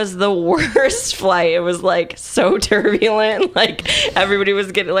 it was the worst flight. It was like so turbulent. Like everybody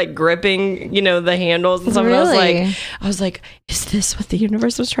was getting like gripping, you know, the handles and stuff. Really? And I was like, is this what the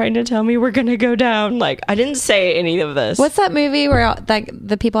universe was trying to tell me? We're going to go down. Like I didn't say any of this. What's that movie where like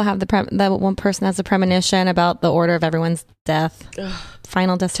the people have that one person has a premonition about the order of everyone's death?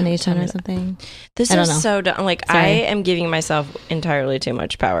 Final Destination or something. This is so dumb. Like, sorry. I am giving myself entirely too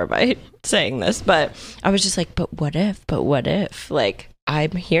much power by saying this, but I was just like, but what if? Like,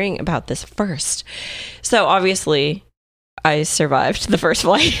 I'm hearing about this first. So obviously, I survived the first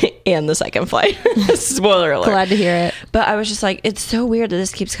flight and the second flight. Spoiler alert. Glad to hear it. But I was just like, it's so weird that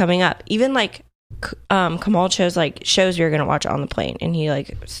this keeps coming up. Even like, Kamal chose like shows we were going to watch on the plane, and he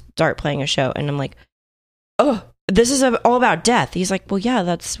like start playing a show, and I'm like, oh, this is all about death. He's like, well, yeah,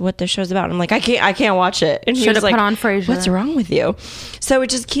 that's what the show's about. I'm like, I can't watch it. And he was like, put on Frasier. What's wrong with you? So it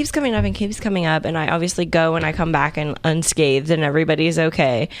just keeps coming up, and I obviously go and I come back and unscathed, and everybody's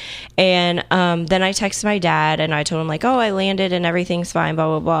okay. And then I text my dad, and I told him like, oh, I landed and everything's fine, blah,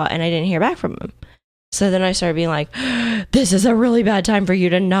 blah, blah. And I didn't hear back from him. So then I started being like, this is a really bad time for you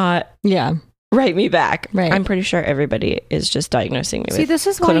to not write me back. Right. I'm pretty sure everybody is just diagnosing me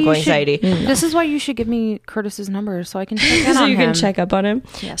with clinical anxiety. This is why you should give me Curtis's number so I can check in on him. So you can check up on him.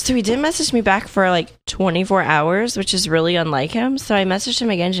 Yes. So he didn't message me back for like 24 hours, which is really unlike him. So I messaged him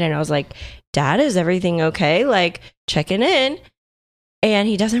again today, and I was like, Dad, is everything okay? Like, checking in. And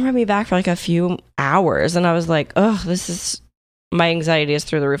he doesn't write me back for like a few hours. And I was like, oh, my anxiety is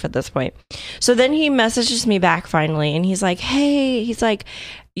through the roof at this point. So then he messages me back finally, and he's like, hey,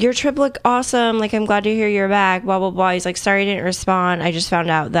 your trip looked awesome. Like, I'm glad to hear you're back, blah, blah, blah. He's like, sorry I didn't respond. I just found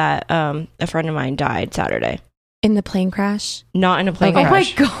out that a friend of mine died Saturday. In the plane crash? Not in a plane crash.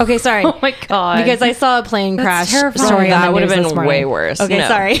 Oh my God. Okay, sorry. Oh my God. Because I saw a plane crash story. That would have been way worse. Okay, no.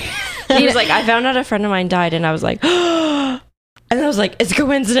 Sorry. He was like, I found out a friend of mine died, and I was like, and I was like, it's a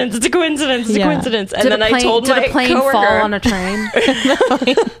coincidence. It's a coincidence. It's a coincidence. And then I told my coworker. Did a plane fall on a train?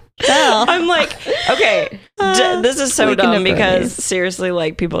 I'm like, okay, this is so dumb because seriously,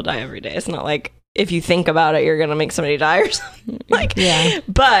 like, people die every day. It's not like if you think about it, you're going to make somebody die or something. Like,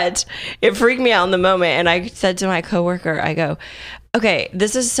 but it freaked me out in the moment. And I said to my coworker, I go, okay,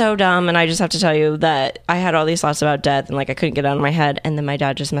 this is so dumb. And I just have to tell you that I had all these thoughts about death, and like I couldn't get out of my head. And then my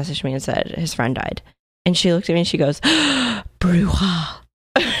dad just messaged me and said his friend died. And she looked at me and she goes, Bruja.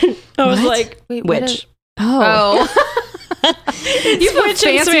 I was like, wait, which? Oh. You have a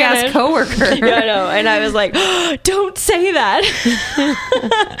fancy ass coworker. Yeah, I know. And I was like, don't say that.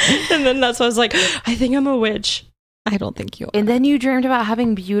 And then that's why I was like, I think I'm a witch. I don't think you are. And then you dreamed about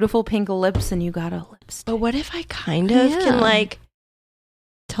having beautiful pink lips, and you got a lipstick. But what if I kind of can like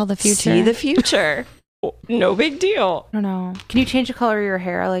tell the future? See the future. No big deal. I don't know. Can you change the color of your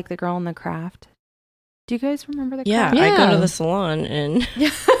hair like the girl in The Craft? Do you guys remember The Craft? Yeah, I go to the salon and...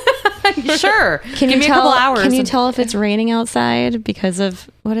 Sure. Give me a couple hours. Can you tell if it's raining outside because of,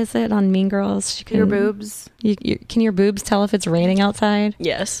 what is it, on Mean Girls? Your boobs. Can your boobs tell if it's raining outside?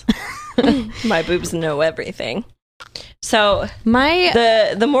 Yes. My boobs know everything. So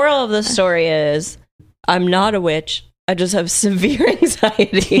the moral of the story is I'm not a witch. I just have severe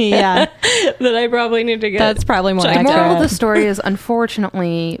anxiety. Yeah. That I probably need to get. That's probably more accurate. The moral of the story is,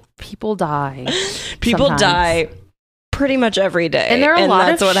 unfortunately, people die. People die pretty much every day. And there are a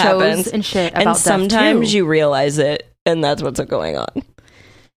lot of shows happens. And shit about and sometimes death too. You realize it, and that's what's going on.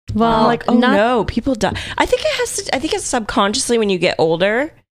 Well, I'm like, no, people die. I think it's subconsciously when you get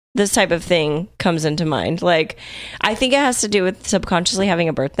older, this type of thing comes into mind. Like, I think it has to do with subconsciously having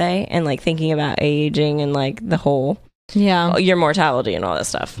a birthday and like thinking about aging and like the whole your mortality and all that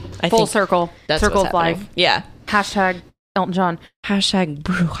stuff. Full circle. That's circle of life. Yeah. Hashtag Elton John. Hashtag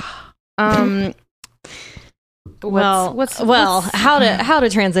Bruja. how to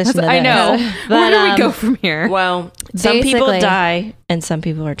transition to this? I know. Where do we go from here? Well, some people die and some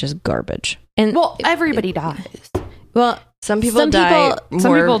people are just garbage. And everybody dies. Well, some people die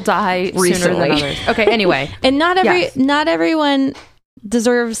recently. Sooner than others. Okay, anyway. And not everyone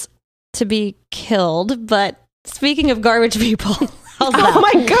deserves to be killed, but speaking of garbage people, how's that? Oh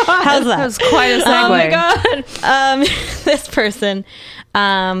my god. How's that? That was quite a segue. Oh my god. This person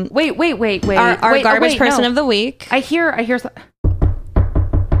wait. Our garbage person of the week. I hear Who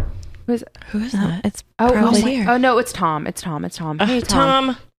is that? It's probably here. Oh no, it's Tom. It's Tom. Hey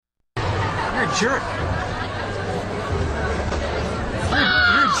Tom. You're a jerk.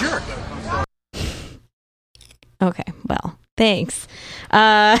 You're a jerk. Okay, well, thanks.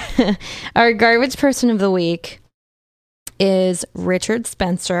 Our garbage person of the week is Richard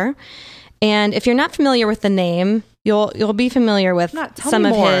Spencer. And if you're not familiar with the name, you'll be familiar with some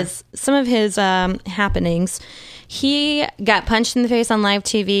of his happenings. He got punched in the face on live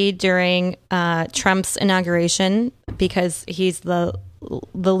TV during Trump's inauguration because he's the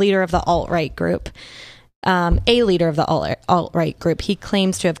leader of the alt-right group. A leader of the alt-right group. He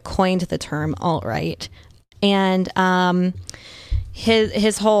claims to have coined the term alt-right. And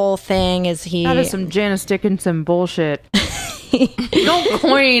his whole thing is that is some Janice Dickinson bullshit. Don't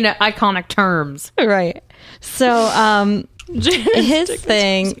coin iconic terms. Right. So his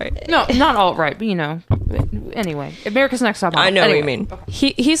thing. No, not alt-right, but anyway, America's Next Top Model. I know what you mean.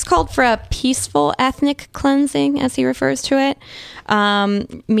 He's called for a peaceful ethnic cleansing, as he refers to it,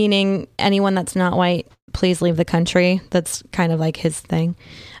 meaning anyone that's not white, please leave the country. That's kind of like his thing.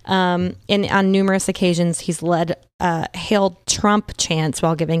 And on numerous occasions, he's led Hail Trump chants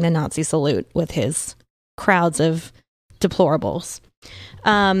while giving the Nazi salute with his crowds of deplorables.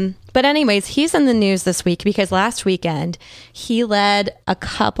 But anyways, he's in the news this week because last weekend he led a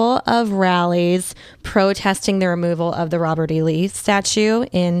couple of rallies protesting the removal of the Robert E. Lee statue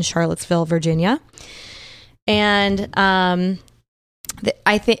in Charlottesville, Virginia. And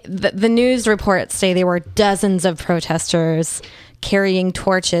I think the news reports say there were dozens of protesters carrying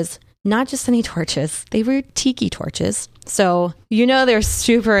torches, not just any torches. They were tiki torches. So, they're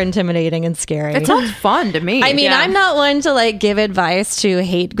super intimidating and scary. It sounds fun to me. I mean, I'm not one to give advice to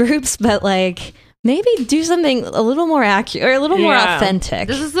hate groups, but maybe do something a little more accurate or a little more authentic.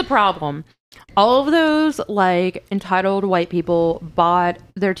 This is the problem. All of those entitled white people bought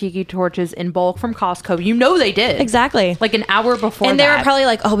their tiki torches in bulk from Costco. They did. Exactly. An hour before and they were probably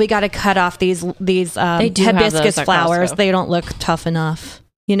we got to cut off these hibiscus flowers. They don't look tough enough.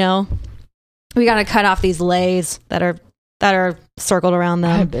 We got to cut off these leis that are circled around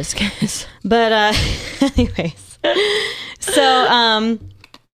them. Hibiscus. But anyways. So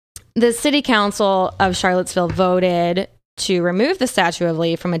the city council of Charlottesville voted to remove the Statue of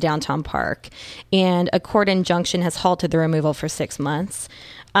Lee from a downtown park, and a court injunction has halted the removal for 6 months.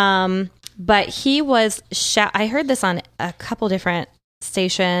 But he was I heard this on a couple different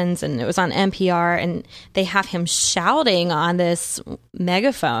stations, and it was on NPR, and they have him shouting on this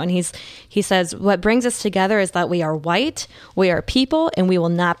megaphone. He says, "What brings us together is that we are white, we are people, and we will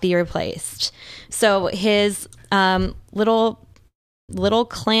not be replaced." So his little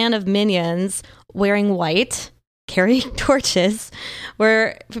clan of minions wearing white, carrying torches,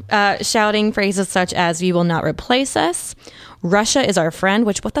 were shouting phrases such as "You will not replace us," "Russia is our friend,"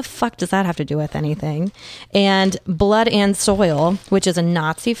 which what the fuck does that have to do with anything? And "Blood and soil," which is a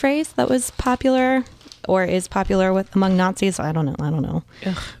Nazi phrase that was popular or is popular among Nazis. I don't know.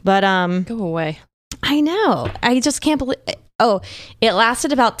 Ugh. But go away. I know. I just can't believe. Oh, it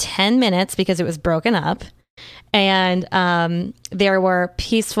lasted about 10 minutes because it was broken up. And there were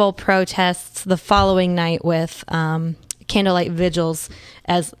peaceful protests the following night with candlelight vigils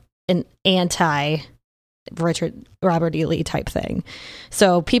as an Robert E. Lee type thing.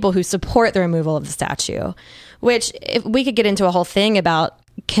 So people who support the removal of the statue, which if we could get into a whole thing about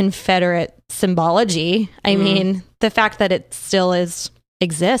Confederate symbology. I mean, the fact that it still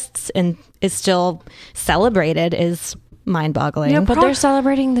exists and is still celebrated is mind-boggling. Yeah, but they're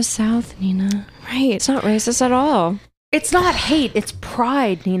celebrating the South, Nina. Right. It's not racist at all. It's not hate. It's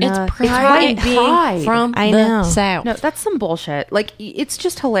pride, Nina. It's pride. It's pride from I the know. South. No, that's some bullshit. It's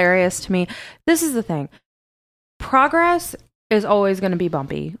just hilarious to me. This is the thing. Progress is always going to be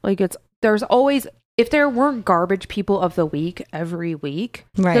bumpy. There's always, if there weren't garbage people of the week every week,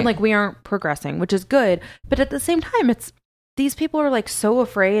 right, then we aren't progressing, which is good. But at the same time, these people are so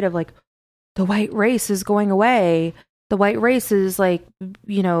afraid of the white race is going away. The white race is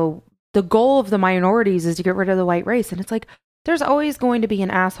the goal of the minorities is to get rid of the white race. And it's there's always going to be an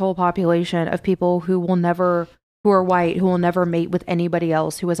asshole population of people who will never who are white who will never mate with anybody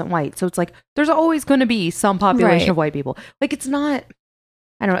else who isn't white. So it's like there's always going to be some population of white people. Like it's not,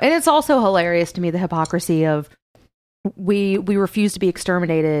 I don't know. And it's also hilarious to me, the hypocrisy of we refuse to be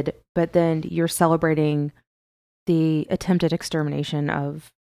exterminated, but then you're celebrating the attempted extermination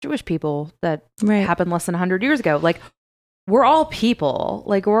of Jewish people that happened less than 100 years ago. Like we're all people.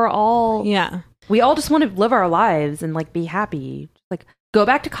 Like we're all, we all just want to live our lives and like be happy. Like go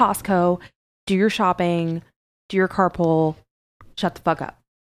back to Costco, do your shopping, do your carpool, shut the fuck up.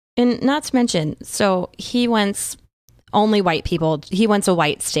 And not to mention, so he wants only white people. He wants a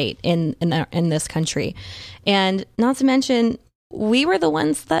white state in this country. And not to mention, we were the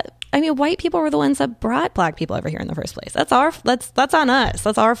ones that, I mean, white people were the ones that brought black people over here in the first place. That's on us.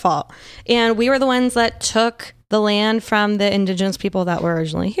 That's our fault. And we were the ones that took the land from the indigenous people that were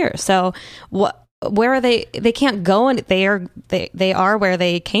originally here. So where are they? They can't go, and they are where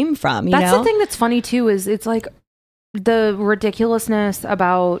they came from. That's the thing that's funny too, is it's like the ridiculousness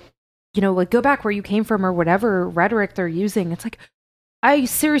about, like go back where you came from or whatever rhetoric they're using. It's like, I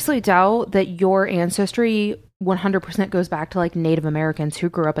seriously doubt that your ancestry 100% goes back to like Native Americans who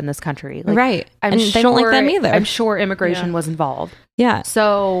grew up in this country. Like, right. And they don't like them either. I'm sure immigration was involved. Yeah.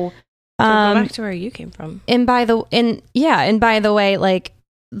 So go back to where you came from. And by the way, like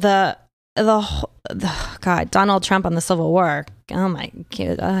the God, Donald Trump on the Civil War. Oh my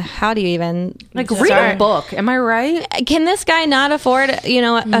God. How do you even read a book? Am I right? Can this guy not afford,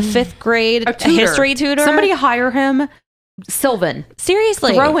 a fifth grade history tutor? Somebody hire him. Sylvan,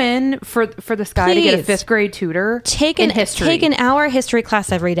 seriously, throw in for this guy to get a fifth grade tutor. Take an hour history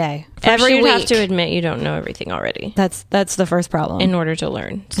class every day. Every week. You have to admit you don't know everything already. That's the first problem in order to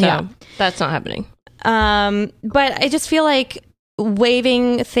learn. So that's not happening. But I just feel like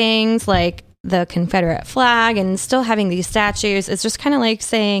waving things like the Confederate flag and still having these statues is just kind of like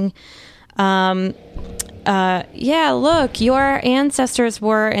saying, look, your ancestors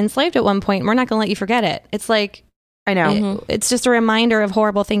were enslaved at one point. We're not going to let you forget it. It's like, I know. It's just a reminder of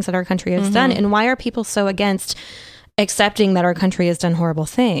horrible things that our country has done. And why are people so against accepting that our country has done horrible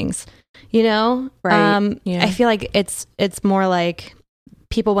things? Right. I feel like it's more like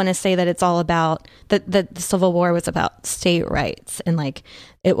people want to say that it's all about that the Civil War was about state rights, and like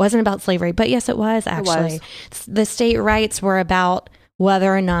it wasn't about slavery. But yes, it was actually. The state rights were about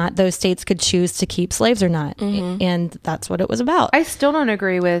whether or not those states could choose to keep slaves or not. And that's what it was about. I don't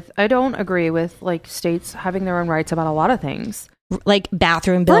agree with like states having their own rights about a lot of things. Like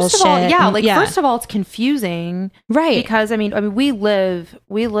bathroom bill first shit. First of all, it's confusing. Right. Because I mean we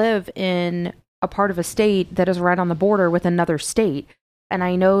live in a part of a state that is right on the border with another state. And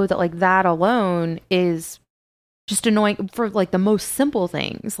I know that like that alone is just annoying for like the most simple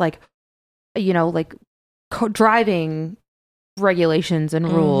things, like, like driving regulations and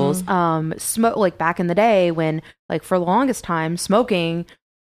rules. Smoke, like back in the day when like for the longest time smoking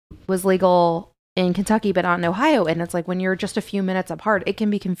was legal in Kentucky but not in Ohio, and it's like when you're just a few minutes apart, it can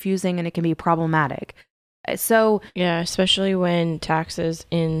be confusing and it can be problematic. So especially when taxes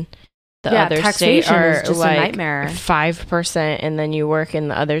in the other state are is just like a nightmare. 5%, and then you work in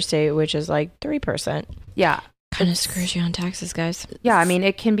the other state which is like 3%. Kind of screws you on taxes, guys. I mean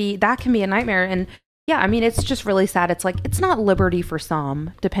that can be a nightmare. And I mean, it's just really sad. It's like, it's not liberty for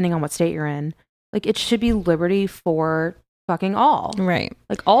some, depending on what state you're in. Like, it should be liberty for fucking all. Right.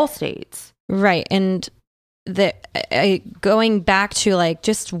 Like, all states. Right. And going back to, like,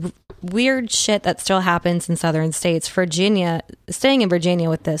 just weird shit that still happens in southern states. Staying in Virginia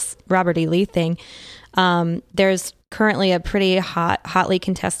with this Robert E. Lee thing, there's currently a pretty hotly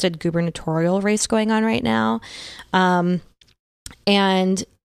contested gubernatorial race going on right now. And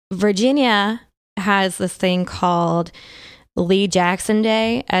Virginia has this thing called Lee Jackson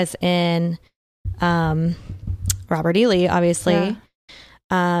Day, as in Robert E. Lee, obviously.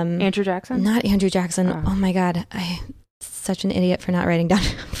 Andrew Jackson? Not Andrew Jackson. Oh my God. I'm such an idiot for not writing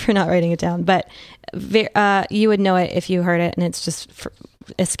it down. But you would know it if you heard it, and it's just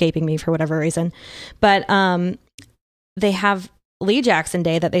escaping me for whatever reason. But they have Lee Jackson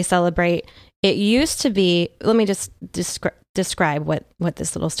Day that they celebrate. It used to be, let me just describe what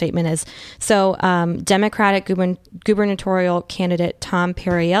this little statement is. So Democratic gubernatorial candidate Tom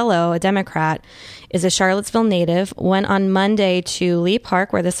Perriello, a Democrat, is a Charlottesville native, went on Monday to Lee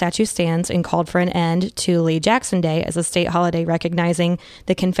Park, where the statue stands, and called for an end to Lee Jackson Day as a state holiday recognizing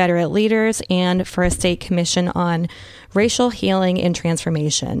the Confederate leaders and for a state commission on racial healing and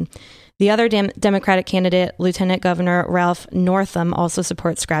transformation. The other Democratic candidate, Lieutenant Governor Ralph Northam, also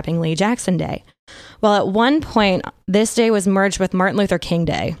supports scrapping Lee Jackson Day. Well, at one point, this day was merged with Martin Luther King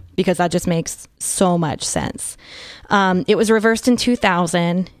Day, because that just makes so much sense. It was reversed in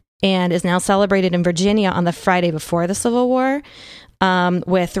 2000, and is now celebrated in Virginia on the Friday before the Civil War,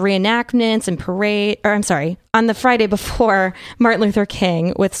 with reenactments and on the Friday before Martin Luther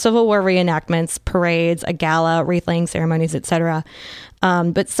King, with Civil War reenactments, parades, a gala, wreath-laying ceremonies, etc.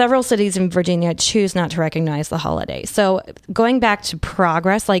 But several cities in Virginia choose not to recognize the holiday. So going back to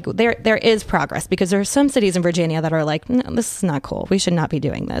progress, like there is progress, because there are some cities in Virginia that are like, no, this is not cool. We should not be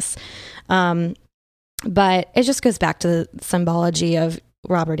doing this. But it just goes back to the symbology of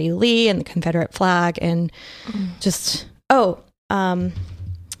Robert E. Lee and the Confederate flag, and just,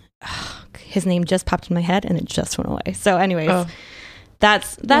 his name just popped in my head and it just went away. So anyways,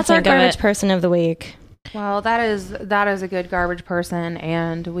 that's our garbage person of the week. Well, that is a good garbage person,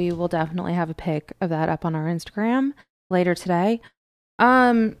 and we will definitely have a pic of that up on our Instagram later today.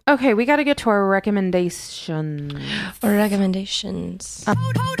 Okay, we got to get to our recommendations.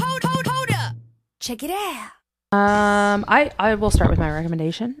 Check it out. I will start with my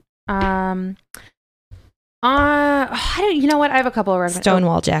recommendation. You know what? I have a couple of recommendations.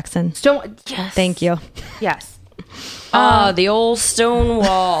 Stonewall Jackson. Yes. Thank you. Yes. The old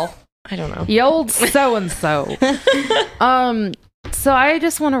Stonewall. I don't know. The old so-and-so. So I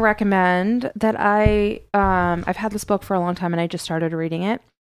just want to recommend that I've had this book for a long time, and I just started reading it.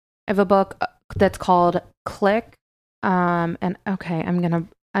 I have a book that's called Click. And okay, I'm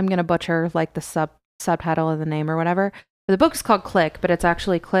gonna butcher like the subtitle of the name or whatever. But the book is called Click, but it's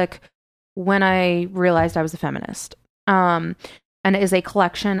actually Click When I Realized I Was a Feminist. And it is a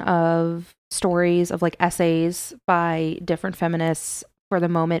collection of stories of like essays by different feminists for the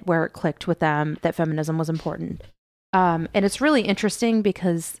moment where it clicked with them that feminism was important. And it's really interesting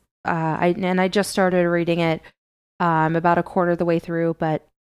because I just started reading it about a quarter of the way through, but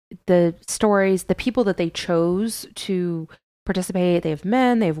the stories, the people that they chose to participate, they have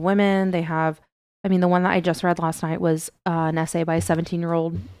men, they have women, they have, the one that I just read last night was an essay by a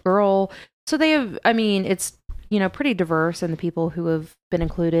 17-year-old girl. So they have, it's, pretty diverse in the people who have been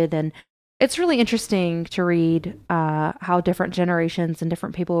included. And it's really interesting to read how different generations and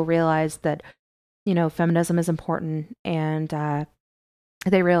different people realize that, feminism is important, and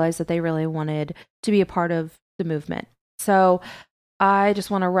they realized that they really wanted to be a part of the movement. So I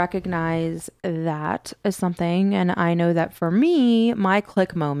just want to recognize that as something. And I know that for me, my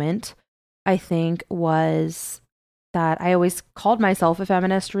click moment, I think, was that I always called myself a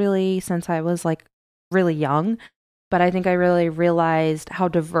feminist really since I was like really young. But I think I really realized how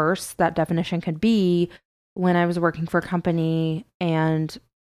diverse that definition could be when I was working for a company and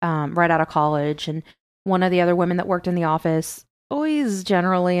right out of college. And one of the other women that worked in the office always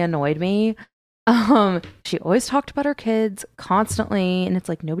generally annoyed me. She always talked about her kids constantly. And it's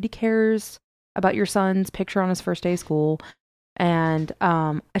like, nobody cares about your son's picture on his first day of school. And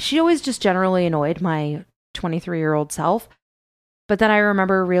she always just generally annoyed my 23-year-old self. But then I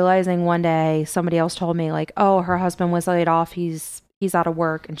remember realizing one day somebody else told me like, oh, her husband was laid off. He's out of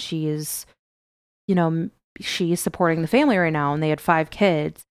work, and she's supporting the family right now. And they had 5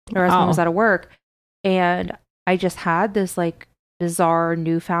 kids. Her husband was out of work. And I just had this like bizarre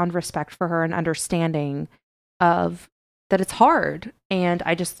newfound respect for her and understanding of that it's hard. And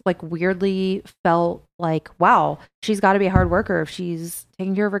I just like weirdly felt like, wow, she's got to be a hard worker if she's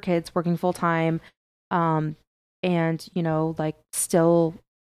taking care of her kids, working full time. And, like still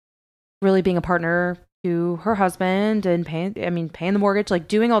really being a partner to her husband and paying the mortgage, like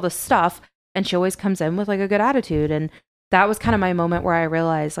doing all this stuff. And she always comes in with like a good attitude. And that was kind of my moment where I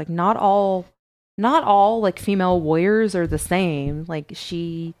realized like not all like female warriors are the same. Like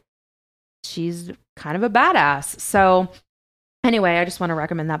she's kind of a badass. So anyway, I just want to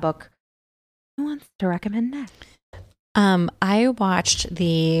recommend that book. Who wants to recommend next? I watched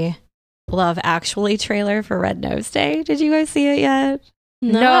the Love Actually trailer for Red Nose Day. Did you guys see it yet?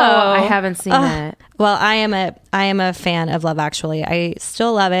 No, I haven't seen it. Well, I am a fan of Love Actually. I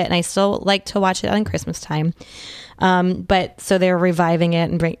still love it, and I still like to watch it on Christmas time. But so they're reviving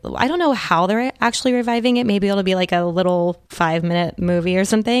it, and I don't know how they're actually reviving it. Maybe it'll be like a little 5-minute movie or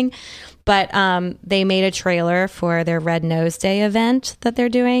something. But they made a trailer for their Red Nose Day event that they're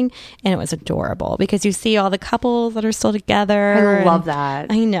doing, and it was adorable because you see all the couples that are still together. I love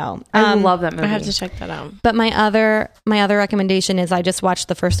that. I know. I love that movie. I have to check that out. But my other recommendation is I just watched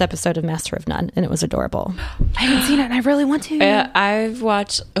the first episode of Master of None, and it was adorable. I haven't seen it, and I really want to. I've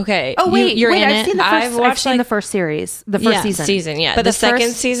watched. Okay. Oh wait, you're in I've it. Seen the first season, the first season. Yeah. But the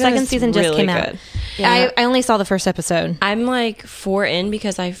second season just really came out. good. I only saw the first episode. I'm like 4 in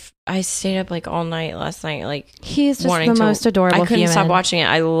because I stayed up like all night last night. Like he's just the most adorable. I couldn't stop watching it.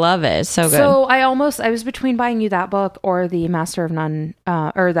 I love it. It's so good. So I was between buying you that book or the Master of None,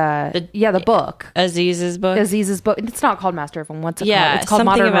 or the book. Aziz's book. It's not called Master of None. What's it called? It's called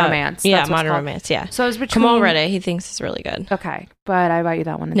Modern Romance. Yeah, Modern Romance. Yeah. So I was between. Kamal read it. He thinks it's really good. Okay, but I bought you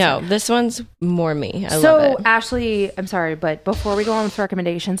that one. No, this one's more me. I love it. So Ashley, I'm sorry, but before we go on with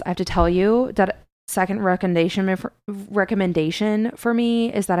recommendations, I have to tell you that second recommendation for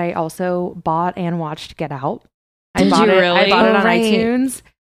me is that I also bought and watched Get Out. I bought it on iTunes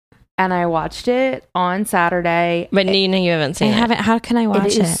and I watched it on Saturday. But Nina, you haven't seen it. How can I watch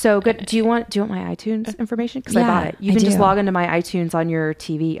it? It is so good. Do you want my iTunes information? Because I bought it. You can just log into my iTunes on your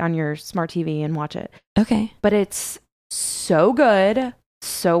TV, on your smart TV, and watch it. Okay. But it's so good,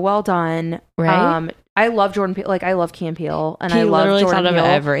 so well done. Right. I love Jordan Peele. Like I love Key and Peele, and I love literally Jordan thought Peele. of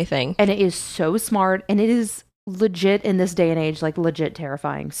everything. And it is so smart, and it is legit in this day and age, like legit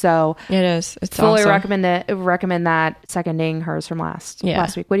terrifying. So it is. It's fully awesome. recommend that. Seconding hers from last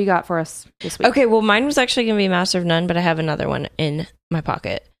week. What do you got for us this week? Okay, well, mine was actually going to be Master of None, but I have another one in my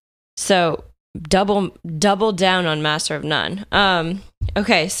pocket. So double down on Master of None.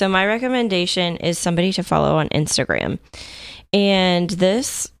 Okay, so my recommendation is somebody to follow on Instagram, and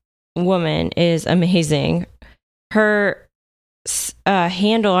this woman is amazing. Her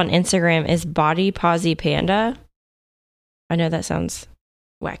handle on Instagram is Body Posy Panda. I know that sounds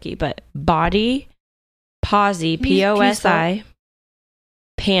wacky, but Body Posy POSI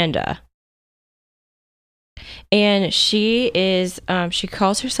Panda. And she is she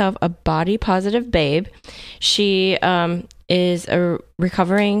calls herself a body positive babe. She is a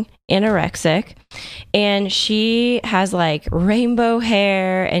recovering anorexic, and she has like rainbow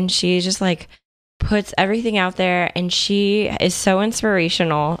hair, and she just like puts everything out there, and she is so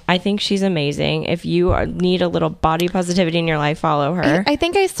inspirational. I think she's amazing. If you need a little body positivity in your life, follow her. I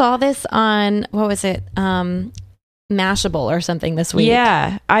think I saw this on, what was it? Mashable or something this week.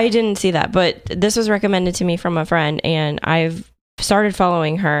 Yeah, I didn't see that, but this was recommended to me from a friend, and I've started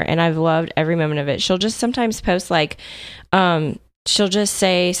following her, and I've loved every moment of it. She'll just sometimes post like, she'll just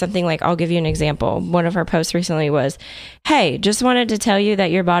say something like, I'll give you an example. One of her posts recently was, hey, just wanted to tell you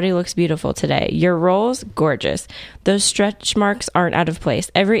that your body looks beautiful today. Your rolls, gorgeous. Those stretch marks aren't out of place.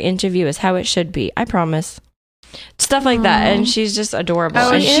 Every inch of you is how it should be. I promise. Stuff like that. And she's just adorable.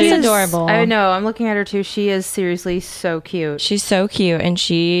 Oh, and she's adorable. I know. I'm looking at her too. She is seriously so cute. She's so cute. And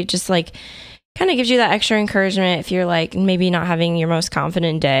she just like kind of gives you that extra encouragement if you're like maybe not having your most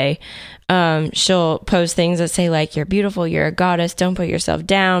confident day. She'll post things that say like, you're beautiful, you're a goddess, don't put yourself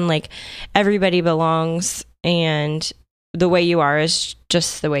down, like everybody belongs, and the way you are is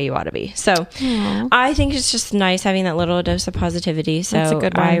just the way you ought to be. So I think it's just nice having that little dose of positivity. So that's a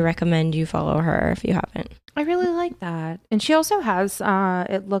good one. I recommend you follow her if you haven't. I really like that. And she also has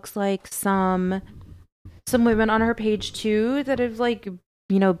it looks like some women on her page too that have like,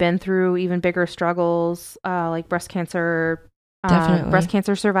 you know, been through even bigger struggles, like breast cancer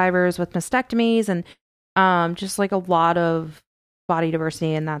survivors with mastectomies, and just like a lot of body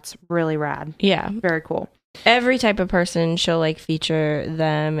diversity, and that's really rad. Yeah, very cool. Every type of person, she'll like feature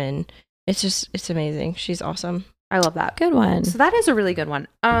them, and it's amazing. She's awesome. I love that. Good one. So that is a really good one.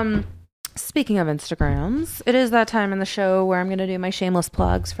 Speaking of Instagrams, it is that time in the show where I'm going to do my shameless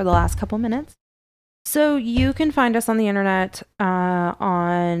plugs for the last couple minutes. So you can find us on the internet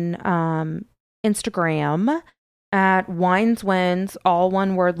on Instagram at Wines Wins, all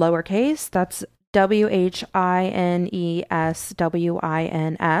one word lowercase. That's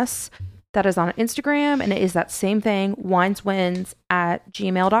WHINESWINS. That is on Instagram, and it is that same thing,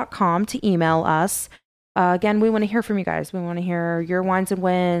 wineswins@gmail.com to email us. Again, we want to hear from you guys. We want to hear your wines and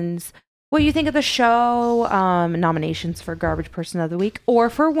wins, what you think of the show, nominations for Garbage Person of the Week or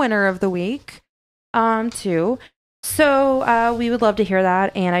for Winner of the Week, too. So we would love to hear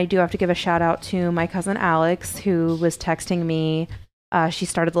that, and I do have to give a shout out to my cousin Alex, who was texting me. She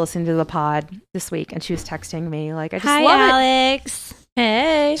started listening to the pod this week, and she was texting me like, "I just love Alex. it."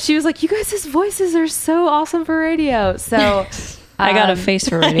 Hey, she was like, "You guys' voices are so awesome for radio." So I got a face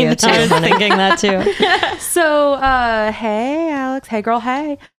for radio too. I was thinking that too. So hey Alex, hey girl,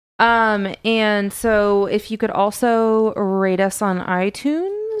 hey. And so if you could also rate us on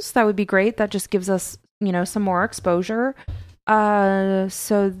iTunes, that would be great. That just gives us, you know, some more exposure.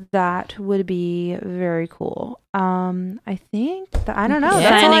 So that would be very cool. I think that, I don't know.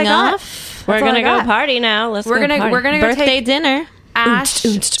 Yeah. That's all I Signing got. off. We're gonna go party now. We're gonna go birthday take dinner. Ash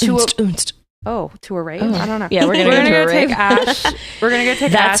to a rave. Oh. I don't know. Yeah, we're gonna go take Ash. We're gonna go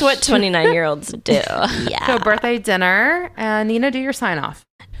take That's Ash what 29-year-olds do. Yeah. to a birthday dinner. And Nina, do your sign off.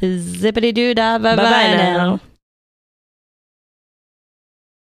 Zippity doo dah. Bye Bye-bye now. now.